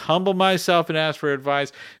made me humble myself and ask for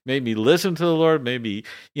advice, made me listen to the Lord, made me,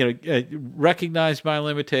 recognize my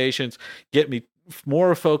limitations, get me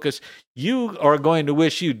more focused. You are going to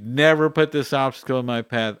wish you'd never put this obstacle in my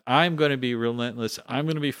path. I'm going to be relentless. I'm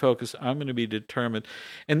going to be focused. I'm going to be determined.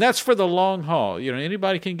 And that's for the long haul.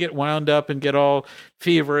 Anybody can get wound up and get all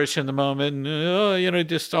feverish in the moment and,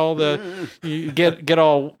 just all you get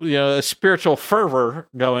all, a spiritual fervor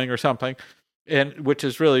going or something. And which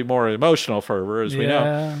is really more emotional fervor, as we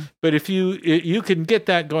know. But if you can get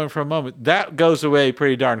that going for a moment, that goes away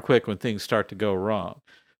pretty darn quick when things start to go wrong.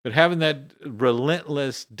 But having that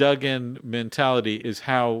relentless, dug-in mentality is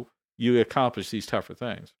how you accomplish these tougher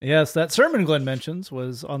things. Yes, that sermon Glenn mentions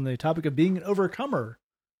was on the topic of being an overcomer,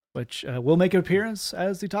 which will make an appearance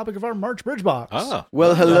as the topic of our March Bridge Box. Ah,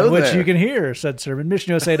 well, hello there. Which you can hear, said sermon,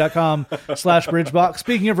 missionusa.com/bridgebox.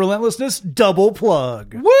 Speaking of relentlessness, double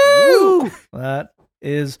plug. Woo! That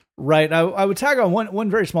is right. I would tag on one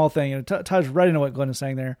very small thing, and it ties right into what Glenn is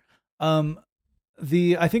saying there.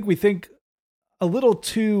 I think we think a little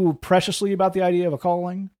too preciously about the idea of a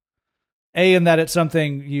calling. In that it's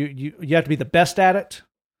something you have to be the best at it,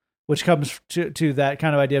 which comes to that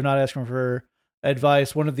kind of idea of not asking for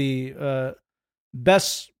advice. One of the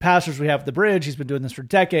best pastors we have at the Bridge, he's been doing this for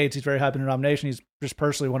decades. He's very high in the denomination. He's just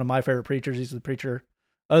personally one of my favorite preachers. He's the preacher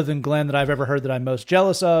other than Glenn that I've ever heard that I'm most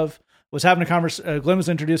jealous of. Was having a conversation. Glenn was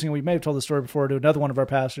introducing, we may have told the story before, to another one of our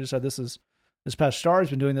pastors. Said, this Pastor Starr has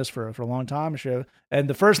been doing this for a long time. And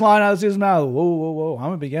the first line out of his mouth, whoa,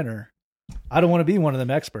 I'm a beginner. I don't want to be one of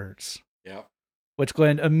them experts. Yep. Which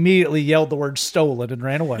Glenn immediately yelled the word stolen and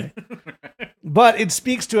ran away. But it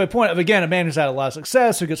speaks to a point of, again, a man who's had a lot of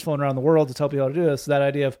success, who gets flown around the world to tell people how to do this. That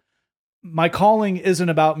idea of my calling isn't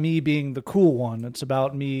about me being the cool one. It's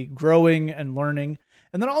about me growing and learning.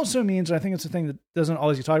 And that also means, and I think it's a thing that doesn't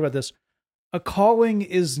always get talked about this, a calling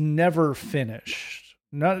is never finished.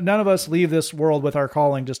 None of us leave this world with our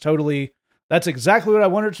calling just totally, that's exactly what I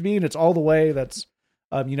want it to be, and it's all the way. That's,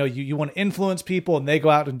 you want to influence people, and they go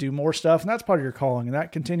out and do more stuff, and that's part of your calling, and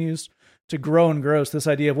that continues to grow and grow. So this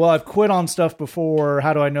idea of, well, I've quit on stuff before,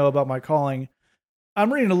 how do I know about my calling?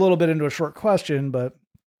 I'm reading a little bit into a short question, but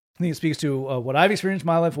I think it speaks to what I've experienced in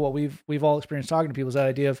my life, what we've all experienced talking to people, is that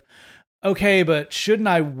idea of, okay, but shouldn't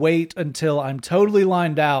I wait until I'm totally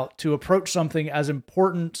lined out to approach something as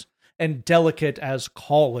important and delicate as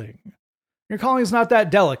calling? Your calling is not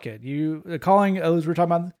that delicate. The calling, as we were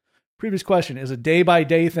talking about in the previous question, is a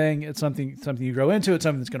day-by-day thing. It's something you grow into. It's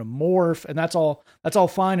something that's going to morph, and that's all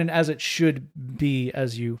fine and as it should be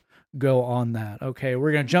as you go on that. Okay,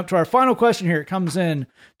 we're going to jump to our final question here. It comes in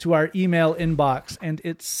to our email inbox, and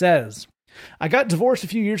it says, I got divorced a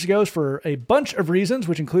few years ago for a bunch of reasons,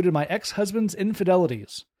 which included my ex-husband's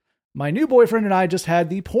infidelities. My new boyfriend and I just had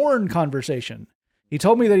the porn conversation. He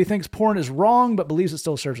told me that he thinks porn is wrong, but believes it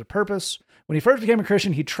still serves a purpose. When he first became a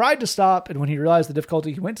Christian, he tried to stop, and when he realized the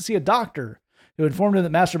difficulty, he went to see a doctor who informed him that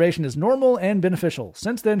masturbation is normal and beneficial.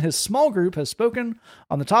 Since then, his small group has spoken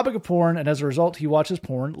on the topic of porn, and as a result, he watches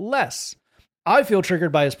porn less. I feel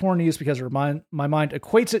triggered by his porn use because my mind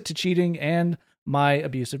equates it to cheating and my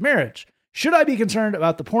abusive marriage. Should I be concerned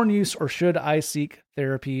about the porn use, or should I seek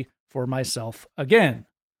therapy for myself again?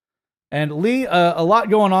 And Lee, a lot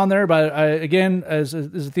going on there, but again, as a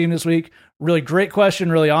theme this week, really great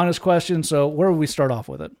question, really honest question. So where would we start off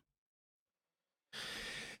with it?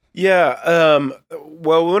 Yeah,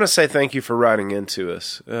 well, we want to say thank you for writing into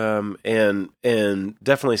us, and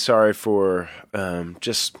definitely sorry for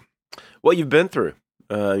just what you've been through.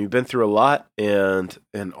 You've been through a lot, and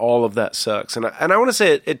all of that sucks. And I want to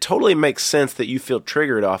say it totally makes sense that you feel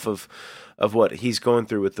triggered off of what he's going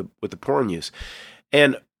through with the porn use.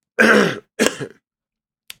 And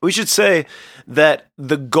we should say that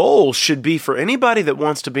the goal should be for anybody that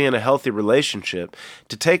wants to be in a healthy relationship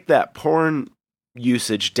to take that porn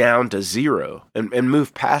usage down to zero and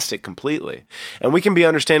move past it completely. And we can be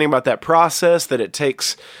understanding about that process, that it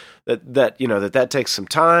takes that takes some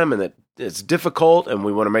time, and that it's difficult, and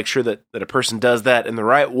we want to make sure that a person does that in the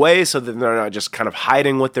right way so that they're not just kind of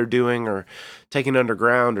hiding what they're doing or taking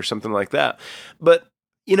underground or something like that. But,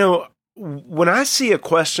 when I see a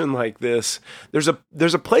question like this, there's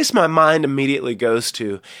a place my mind immediately goes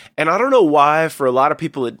to, and I don't know why for a lot of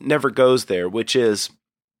people it never goes there, which is,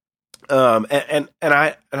 and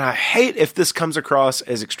I hate if this comes across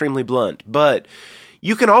as extremely blunt, but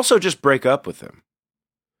you can also just break up with them.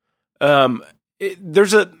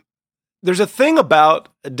 There's a thing about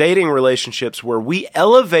dating relationships where we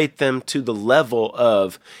elevate them to the level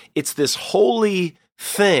of it's this holy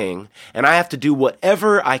thing, and I have to do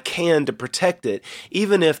whatever I can to protect it,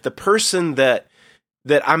 even if the person that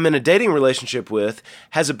I'm in a dating relationship with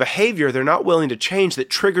has a behavior they're not willing to change that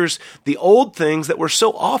triggers the old things that were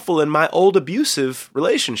so awful in my old abusive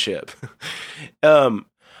relationship.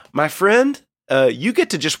 My friend, you get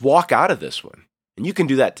to just walk out of this one, and you can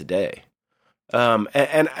do that today.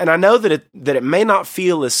 And I know that it may not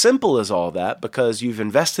feel as simple as all that because you've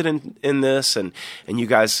invested in this and you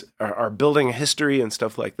guys are building a history and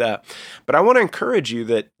stuff like that. But I want to encourage you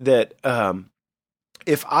that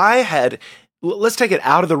if I had, let's take it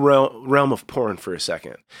out of the realm of porn for a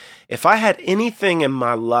second. If I had anything in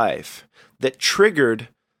my life that triggered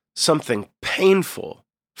something painful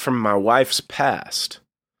from my wife's past,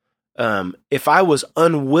 if I was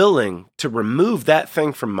unwilling to remove that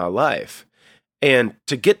thing from my life, and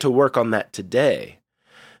to get to work on that today,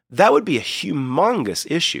 that would be a humongous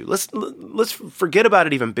issue. Let's forget about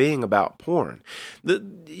it even being about porn.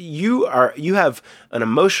 You have an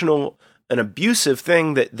emotional, an abusive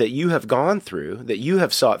thing that you have gone through, that you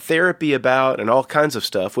have sought therapy about and all kinds of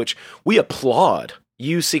stuff, which we applaud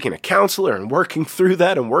you seeking a counselor and working through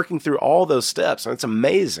that and working through all those steps. And it's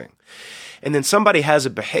amazing. And then somebody has a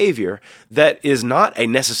behavior that is not a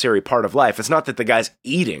necessary part of life. It's not that the guy's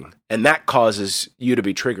eating and that causes you to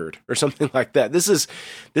be triggered or something like that. This is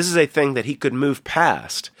a thing that he could move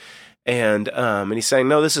past. and he's saying,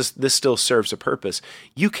 no, this still serves a purpose.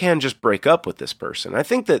 You can just break up with this person. I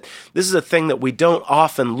think that this is a thing that we don't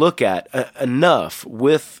often look at enough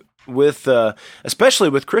with especially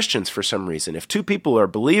with Christians for some reason. If two people are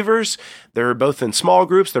believers, they're both in small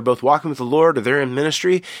groups, they're both walking with the Lord, or they're in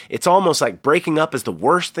ministry, it's almost like breaking up is the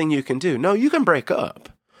worst thing you can do. No, you can break up.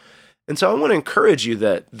 And so I want to encourage you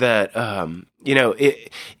that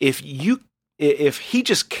if he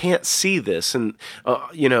just can't see this and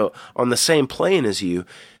on the same plane as you,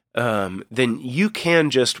 then you can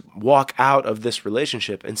just walk out of this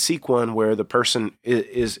relationship and seek one where the person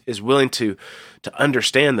is willing to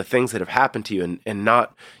understand the things that have happened to you and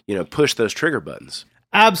not push those trigger buttons.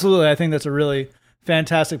 Absolutely, I think that's a really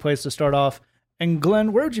fantastic place to start off. And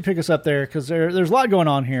Glenn, where would you pick us up there? Because there's a lot going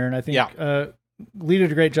on here, and I think Lee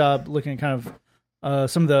did a great job looking at kind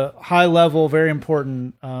of some of the high level, very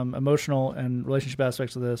important emotional and relationship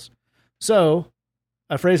aspects of this. So,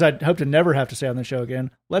 a phrase I'd hope to never have to say on the show again.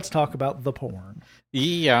 Let's talk about the porn.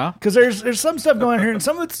 Yeah, because there's some stuff going on here, and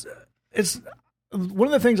some of it's one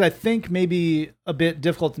of the things I think may be a bit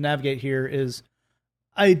difficult to navigate here is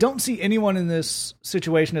I don't see anyone in this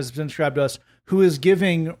situation, as it's been described to us, who is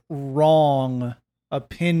giving wrong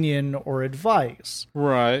opinion or advice.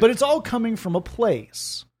 Right. But it's all coming from a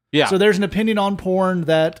place. Yeah. So there's an opinion on porn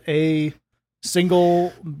that a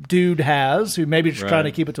single dude has, who maybe just trying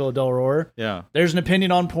to keep it to a dull roar. Yeah. There's an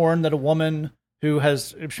opinion on porn that a woman who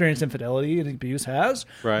has experienced infidelity and abuse has.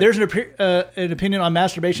 Right. There's an opinion on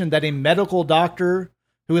masturbation that a medical doctor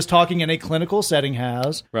who is talking in a clinical setting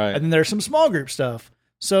has. Right. And then there's some small group stuff.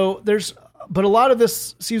 So but a lot of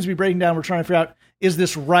this seems to be breaking down. We're trying to figure out, is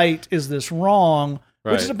this right? Is this wrong?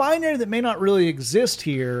 Right. Which is a binary that may not really exist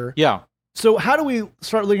here. Yeah. So how do we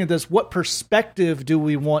start looking at this? What perspective do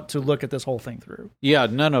we want to look at this whole thing through? Yeah,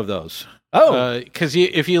 none of those. Oh. Because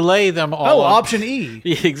if you lay them all... option E.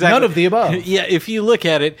 Exactly. None of the above. Yeah, if you look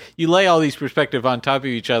at it, you lay all these perspectives on top of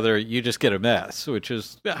each other, you just get a mess, which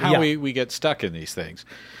is how we get stuck in these things.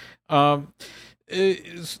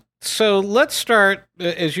 So let's start,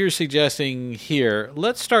 as you're suggesting here,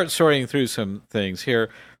 let's start sorting through some things here.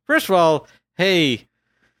 First of all, hey,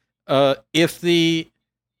 if the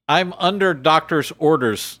I'm under doctor's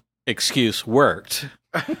orders excuse worked,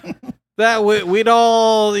 that we'd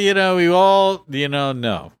all,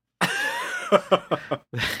 no.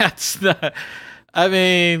 That's not, I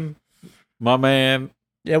mean, my man.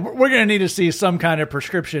 Yeah, we're going to need to see some kind of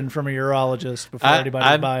prescription from a urologist before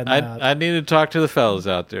anybody's buying that. I need to talk to the fellas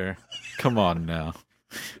out there. Come on now.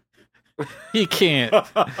 You can't.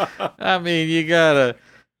 I mean, you got to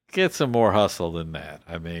get some more hustle than that.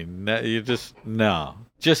 I mean, you just, no.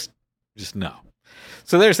 Just no.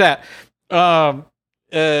 So there's that. Doc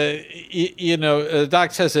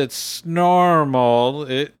says it's normal.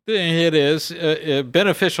 It is.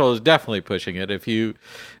 Beneficial is definitely pushing it. If you,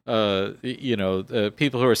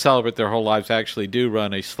 people who are celibate their whole lives actually do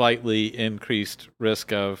run a slightly increased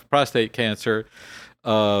risk of prostate cancer.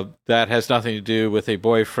 That has nothing to do with a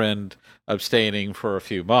boyfriend abstaining for a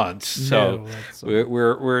few months. So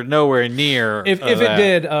we're nowhere near. If it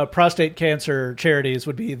did, prostate cancer charities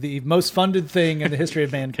would be the most funded thing in the history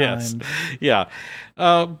of mankind. Yes.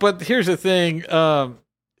 Yeah. But here's the thing.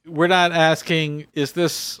 We're not asking, is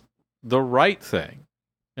this the right thing?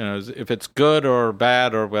 If it's good or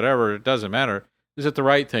bad or whatever, it doesn't matter. Is it the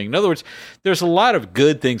right thing? In other words, there's a lot of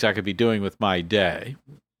good things I could be doing with my day.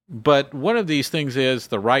 But one of these things is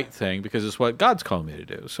the right thing because it's what God's calling me to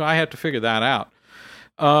do. So I have to figure that out.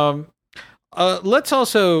 Let's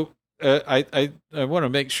also, I want to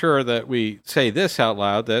make sure that we say this out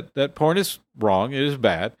loud, that porn is wrong. It is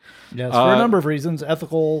bad. Yes, for a number of reasons,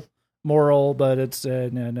 ethical, moral, but it's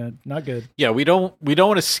not good. Yeah, we don't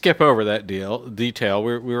want to skip over that detail.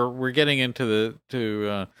 We're getting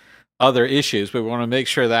into other issues, but we want to make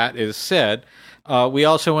sure that is said. We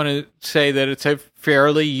also want to say that it's a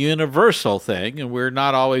fairly universal thing, and we're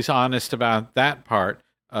not always honest about that part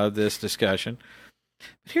of this discussion.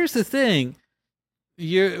 But here's the thing.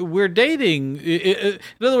 We're dating. In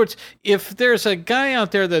other words, if there's a guy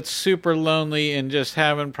out there that's super lonely and just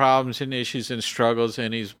having problems and issues and struggles,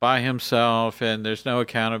 and he's by himself, and there's no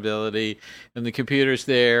accountability, and the computer's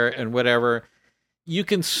there, and whatever, you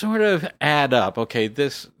can sort of add up. Okay,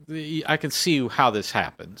 I can see how this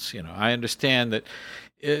happens. I understand that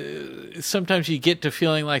sometimes you get to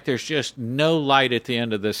feeling like there's just no light at the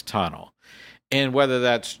end of this tunnel. And whether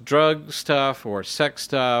that's drug stuff or sex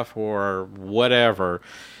stuff or whatever,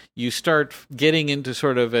 you start getting into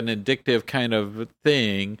sort of an addictive kind of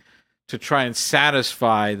thing to try and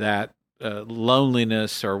satisfy that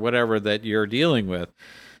loneliness or whatever that you're dealing with.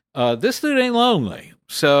 This dude ain't lonely.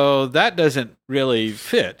 So that doesn't really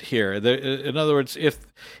fit here. In other words, if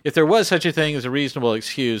there was such a thing as a reasonable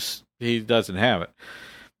excuse, he doesn't have it.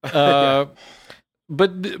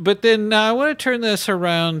 But then I want to turn this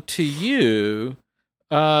around to you.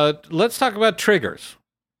 Let's talk about triggers.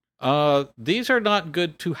 These are not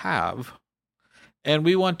good to have, and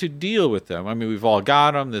we want to deal with them. I mean, we've all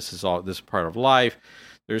got them. This is part of life.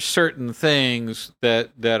 There's certain things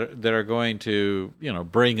that are going to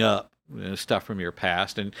bring up stuff from your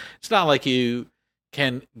past, and it's not like you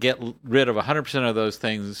can get rid of 100% of those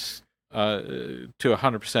things to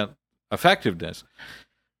 100% effectiveness.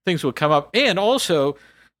 Things will come up, and also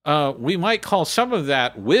we might call some of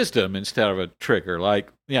that wisdom instead of a trigger. Like,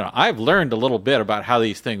 I've learned a little bit about how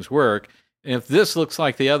these things work. And if this looks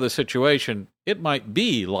like the other situation, it might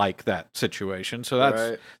be like that situation.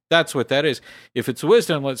 So that's what that is. If it's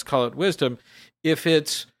wisdom, let's call it wisdom. If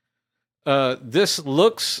it's this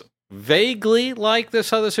looks vaguely like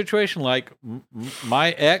this other situation, like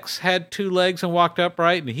my ex had 2 legs and walked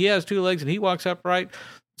upright, and he has 2 legs and he walks upright.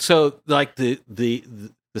 So like the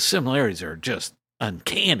similarities are just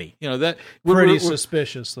uncanny. That pretty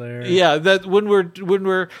suspicious there. Yeah, that when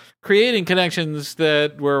we're creating connections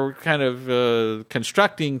that we're kind of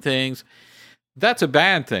constructing things, that's a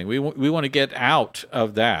bad thing. We want to get out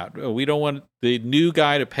of that. We don't want the new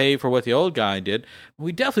guy to pay for what the old guy did.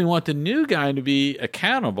 We definitely want the new guy to be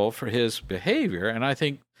accountable for his behavior, and I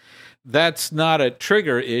think that's not a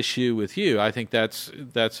trigger issue with you. I think that's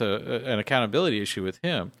an accountability issue with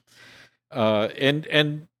him.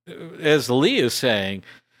 And as Lee is saying,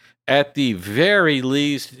 at the very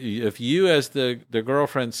least, if you as the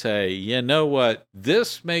girlfriend say, you know what,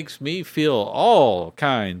 this makes me feel all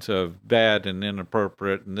kinds of bad and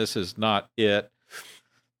inappropriate, and this is not it,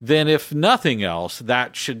 then if nothing else,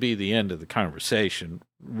 that should be the end of the conversation,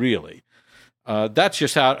 really. That's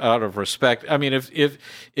just out of respect. I mean,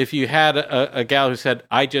 if you had a gal who said,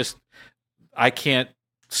 I can't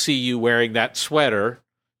see you wearing that sweater,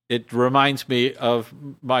 it reminds me of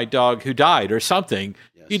my dog who died or something.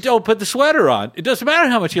 Yes. You don't put the sweater on. It doesn't matter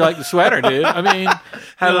how much you like the sweater, dude. I mean,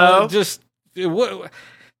 hello.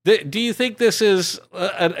 Do you think this is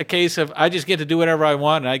a case of I just get to do whatever I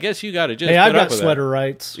want, and I guess you got to just Hey, I've got sweater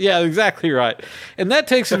rights. Yeah, exactly right. And that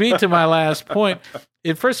takes me to my last point.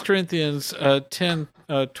 In 1 Corinthians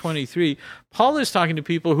 10:23, Paul is talking to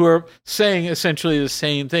people who are saying essentially the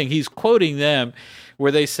same thing. He's quoting them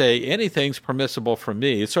where they say, anything's permissible for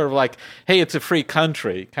me. It's sort of like, hey, it's a free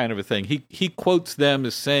country kind of a thing. He quotes them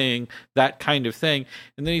as saying that kind of thing.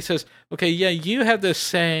 And then he says, okay, yeah, you have this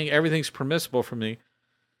saying, everything's permissible for me.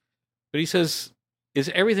 But he says, is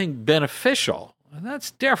everything beneficial? And that's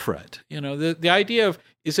different. The idea of,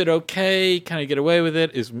 is it okay? Can I get away with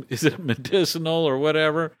it? Is it medicinal or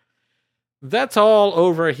whatever? That's all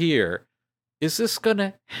over here. Is this going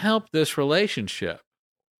to help this relationship?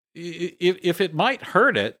 If it might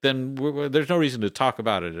hurt it, then there's no reason to talk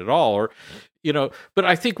about it at all. But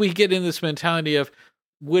I think we get in this mentality of,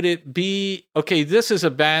 would it be, okay, this is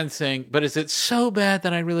a bad thing, but is it so bad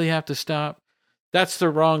that I really have to stop? That's the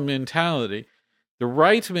wrong mentality. The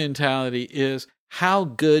right mentality is, how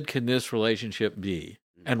good can this relationship be?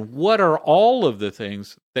 And what are all of the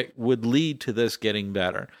things that would lead to this getting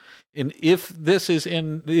better? And if this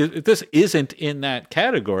isn't in that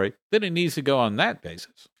category, then it needs to go on that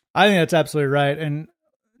basis. I think that's absolutely right. And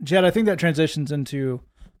Jed, I think that transitions into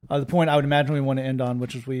the point I would imagine we want to end on,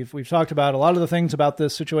 which is we've talked about a lot of the things about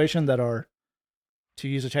this situation that are, to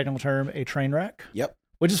use a technical term, a train wreck. Yep.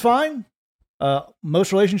 Which is fine.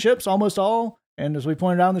 Most relationships, almost all, and as we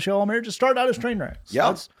pointed out in the show, all marriages start out as train wrecks.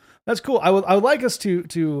 Yeah. That's cool. I would like us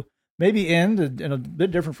to maybe end, and a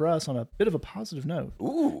bit different for us, on a bit of a positive note.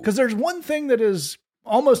 Ooh. Because there's one thing that is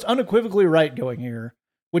almost unequivocally right going here,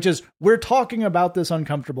 which is we're talking about this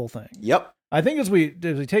uncomfortable thing. Yep. I think as we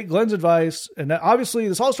take Glenn's advice, and obviously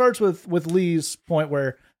this all starts with Lee's point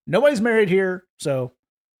where nobody's married here, so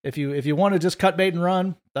if you want to just cut bait and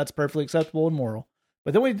run, that's perfectly acceptable and moral.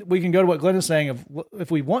 But then we can go to what Glenn is saying of, if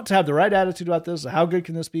we want to have the right attitude about this, how good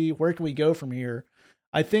can this be? Where can we go from here?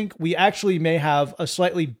 I think we actually may have a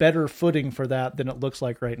slightly better footing for that than it looks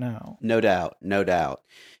like right now. No doubt.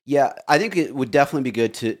 Yeah, I think it would definitely be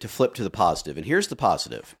good to flip to the positive. And here's the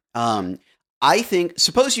positive. I think,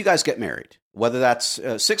 suppose you guys get married, whether that's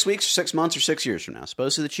 6 weeks, 6 months, or 6 years from now.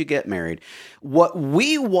 Suppose that you get married. What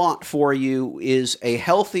we want for you is a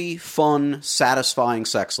healthy, fun, satisfying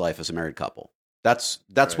sex life as a married couple. That's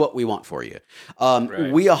right. What we want for you.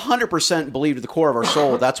 Right. We 100% believe to the core of our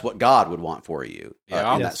soul that's what God would want for you in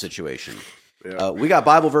that situation. Yeah. We got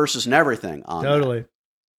Bible verses and everything on totally. That.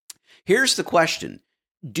 Here's the question.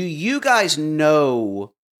 Do you guys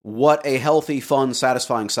know what a healthy, fun,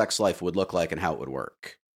 satisfying sex life would look like and how it would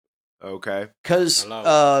work. Okay. Because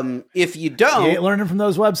if you don't... You ain't learning from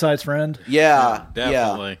those websites, friend. Yeah,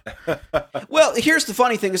 definitely. Yeah. Well, here's the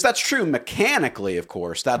funny thing is that's true mechanically, of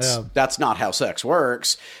course. That's not how sex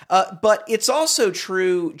works. But it's also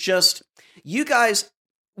true just, you guys,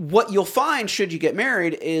 what you'll find should you get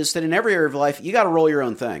married is that in every area of life, you got to roll your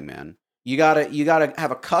own thing, man. You gotta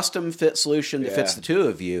have a custom fit solution that fits the two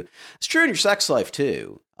of you. It's true in your sex life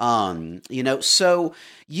too. So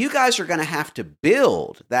you guys are going to have to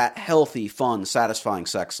build that healthy, fun, satisfying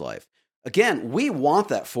sex life. Again, we want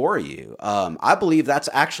that for you. I believe that's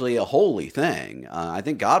actually a holy thing. I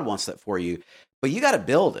think God wants that for you, but you got to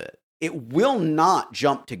build it. It will not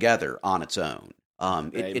jump together on its own.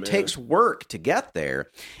 It takes work to get there.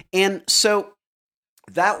 And so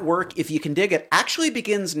that work, if you can dig it, actually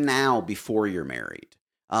begins now before you're married.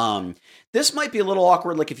 This might be a little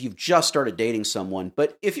awkward, like if you've just started dating someone,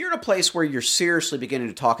 but if you're in a place where you're seriously beginning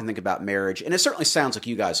to talk and think about marriage, and it certainly sounds like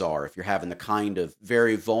you guys are, if you're having the kind of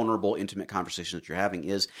very vulnerable, intimate conversation that you're having,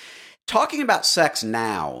 is talking about sex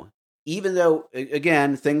now, even though,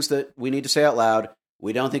 again, things that we need to say out loud,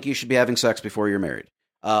 we don't think you should be having sex before you're married.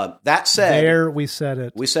 That said... There, we said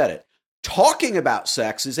it. We said it. Talking about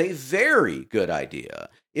sex is a very good idea.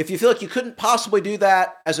 If you feel like you couldn't possibly do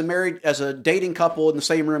that as a dating couple in the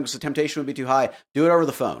same room because the temptation would be too high, do it over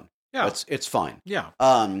the phone. Yeah. It's fine. Yeah.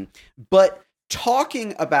 But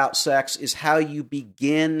talking about sex is how you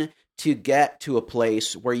begin to get to a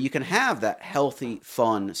place where you can have that healthy,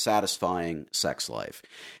 fun, satisfying sex life.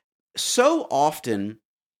 So often,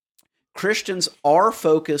 Christians are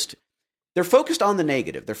focused... They're focused on the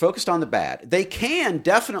negative. They're focused on the bad. They can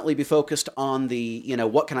definitely be focused on the,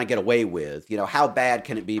 what can I get away with? How bad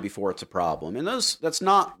can it be before it's a problem? And that's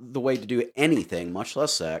not the way to do anything, much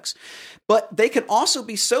less sex. But they can also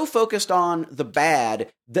be so focused on the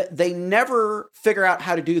bad that they never figure out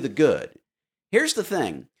how to do the good. Here's the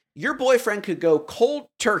thing. Your boyfriend could go cold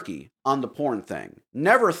turkey on the porn thing,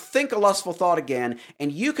 never think a lustful thought again,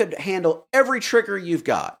 and you could handle every trigger you've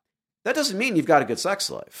got. That doesn't mean you've got a good sex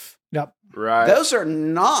life. Yep. Right. Those are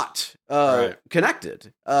not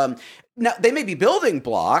connected. Now, they may be building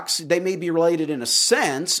blocks. They may be related in a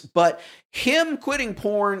sense, but him quitting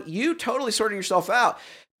porn, you totally sorting yourself out.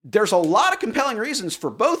 There's a lot of compelling reasons for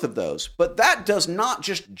both of those, but that does not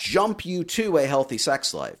just jump you to a healthy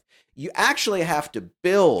sex life. You actually have to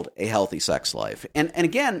build a healthy sex life. And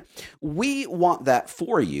again, we want that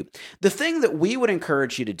for you. The thing that we would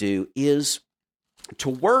encourage you to do is to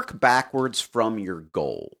work backwards from your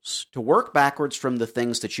goals, to work backwards from the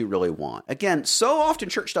things that you really want. Again, so often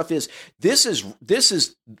church stuff is, this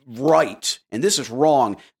is right and this is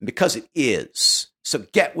wrong because it is. So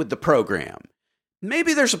get with the program.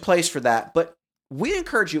 Maybe there's a place for that, but we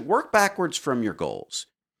encourage you, work backwards from your goals.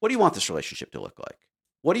 What do you want this relationship to look like?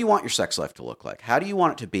 What do you want your sex life to look like? How do you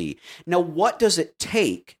want it to be? Now, what does it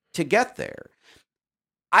take to get there?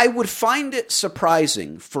 I would find it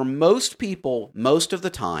surprising for most people, most of the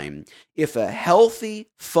time, if a healthy,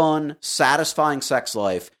 fun, satisfying sex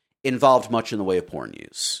life involved much in the way of porn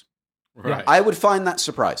use. Right. I would find that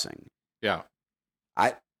surprising. Yeah.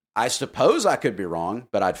 I suppose I could be wrong,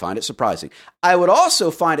 but I'd find it surprising. I would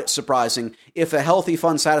also find it surprising if a healthy,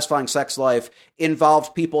 fun, satisfying sex life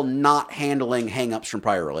involved people not handling hang-ups from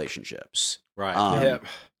prior relationships. Right.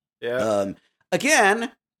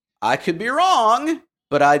 Again, I could be wrong,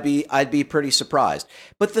 but I'd be pretty surprised.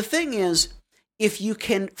 But the thing is, if you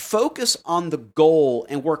can focus on the goal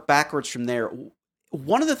and work backwards from there,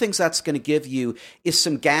 one of the things that's going to give you is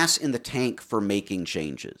some gas in the tank for making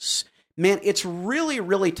changes. Man, it's really,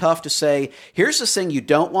 really tough to say, here's this thing you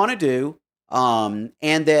don't want to do, and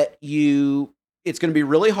that it's going to be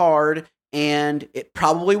really hard, and it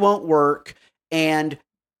probably won't work, and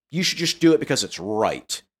you should just do it because it's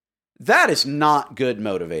right. That is not good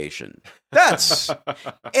motivation. But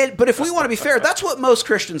if we want to be fair, that's what most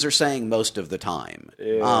Christians are saying most of the time.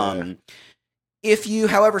 Yeah. If you,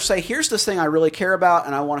 however, say, here's this thing I really care about,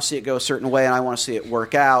 and I want to see it go a certain way, and I want to see it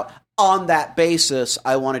work out, on that basis,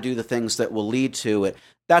 I want to do the things that will lead to it.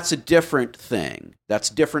 That's a different thing. That's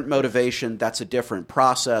different motivation. That's a different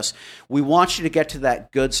process. We want you to get to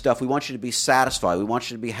that good stuff. We want you to be satisfied. We want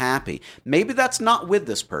you to be happy. Maybe that's not with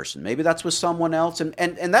this person. Maybe that's with someone else, and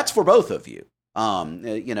that's for both of you.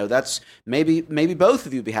 That's maybe both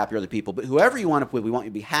of you be happy with other people, but whoever you wind up with, we want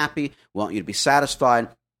you to be happy. We want you to be satisfied.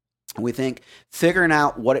 We think figuring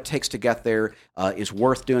out what it takes to get there is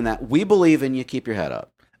worth doing that. We believe in you. Keep your head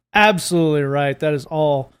up. Absolutely right. That is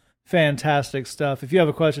all fantastic stuff. If you have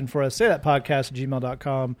a question for us, say that podcast at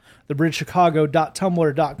gmail.com,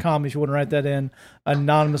 thebridgechicago.tumblr.com if you want to write that in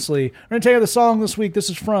anonymously. We're going to take out the song this week. This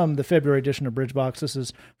is from the February edition of Bridgebox. This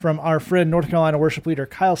is from our friend, North Carolina worship leader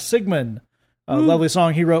Kyle Sigmund. A lovely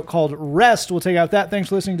song he wrote called Rest. We'll take out that. Thanks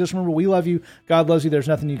for listening. Just remember, we love you. God loves you. There's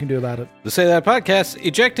nothing you can do about it. The Say That Podcast,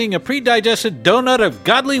 ejecting a pre-digested donut of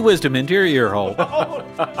godly wisdom into your ear hole. Oh,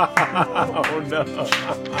 no.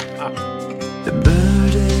 The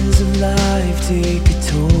burdens of life take a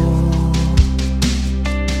toll.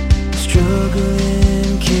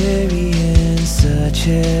 Struggling, carrying such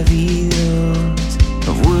heavy loads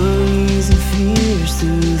of worries and fears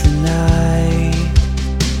through the night.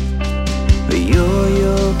 But your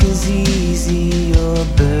yoke is easy, your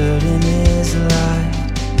burden is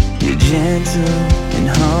light. You're gentle and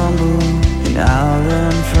humble, and I'll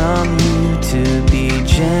learn from you to be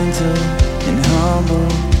gentle and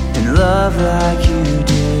humble and love like you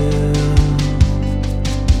do.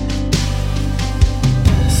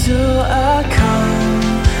 So I come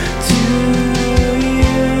to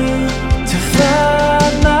you to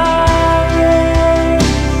find my rest.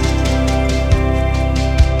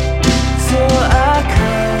 So I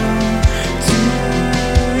come to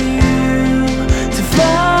you to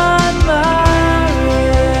find my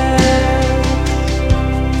rest.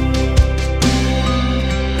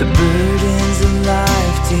 The burdens of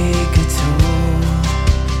life take a toll.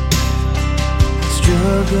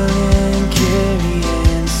 Struggling,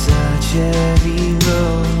 carrying such heavy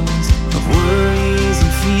loads of worries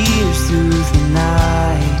and fears through the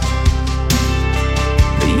night.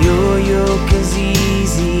 But your yoke is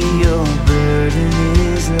easy, your burden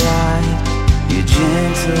is light. You're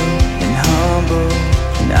gentle and humble,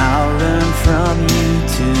 and I'll learn from you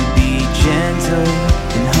to be gentle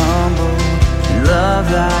and humble and love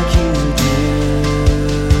like you do.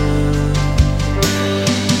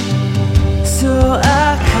 So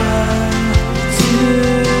I come to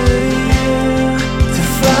you to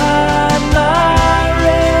find my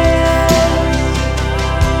rest.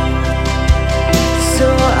 So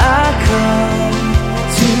I come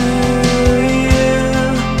to you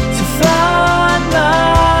to find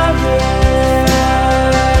my rest.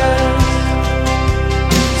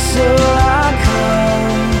 So I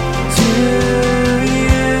come to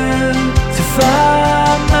you to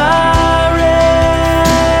find my rest.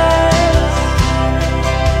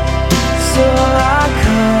 So I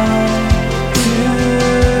come to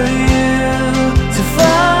you to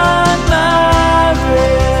find my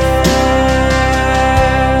rest.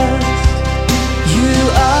 You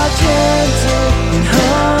are gentle and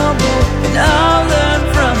humble, and I'll learn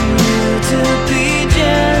from you to be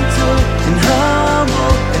gentle and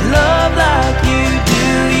humble and love like you do.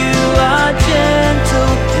 You are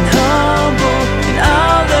gentle and humble, and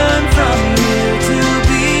I'll learn from you to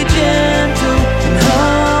be gentle and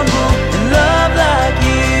humble and love like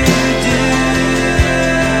you do.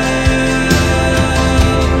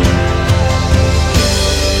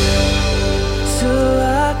 So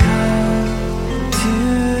I come to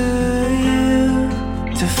you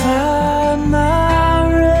to find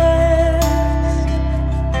my rest.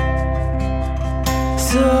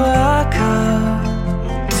 So I come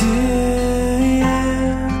to you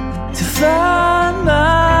to find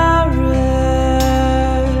my rest.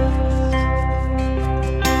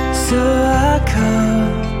 So I come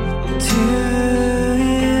to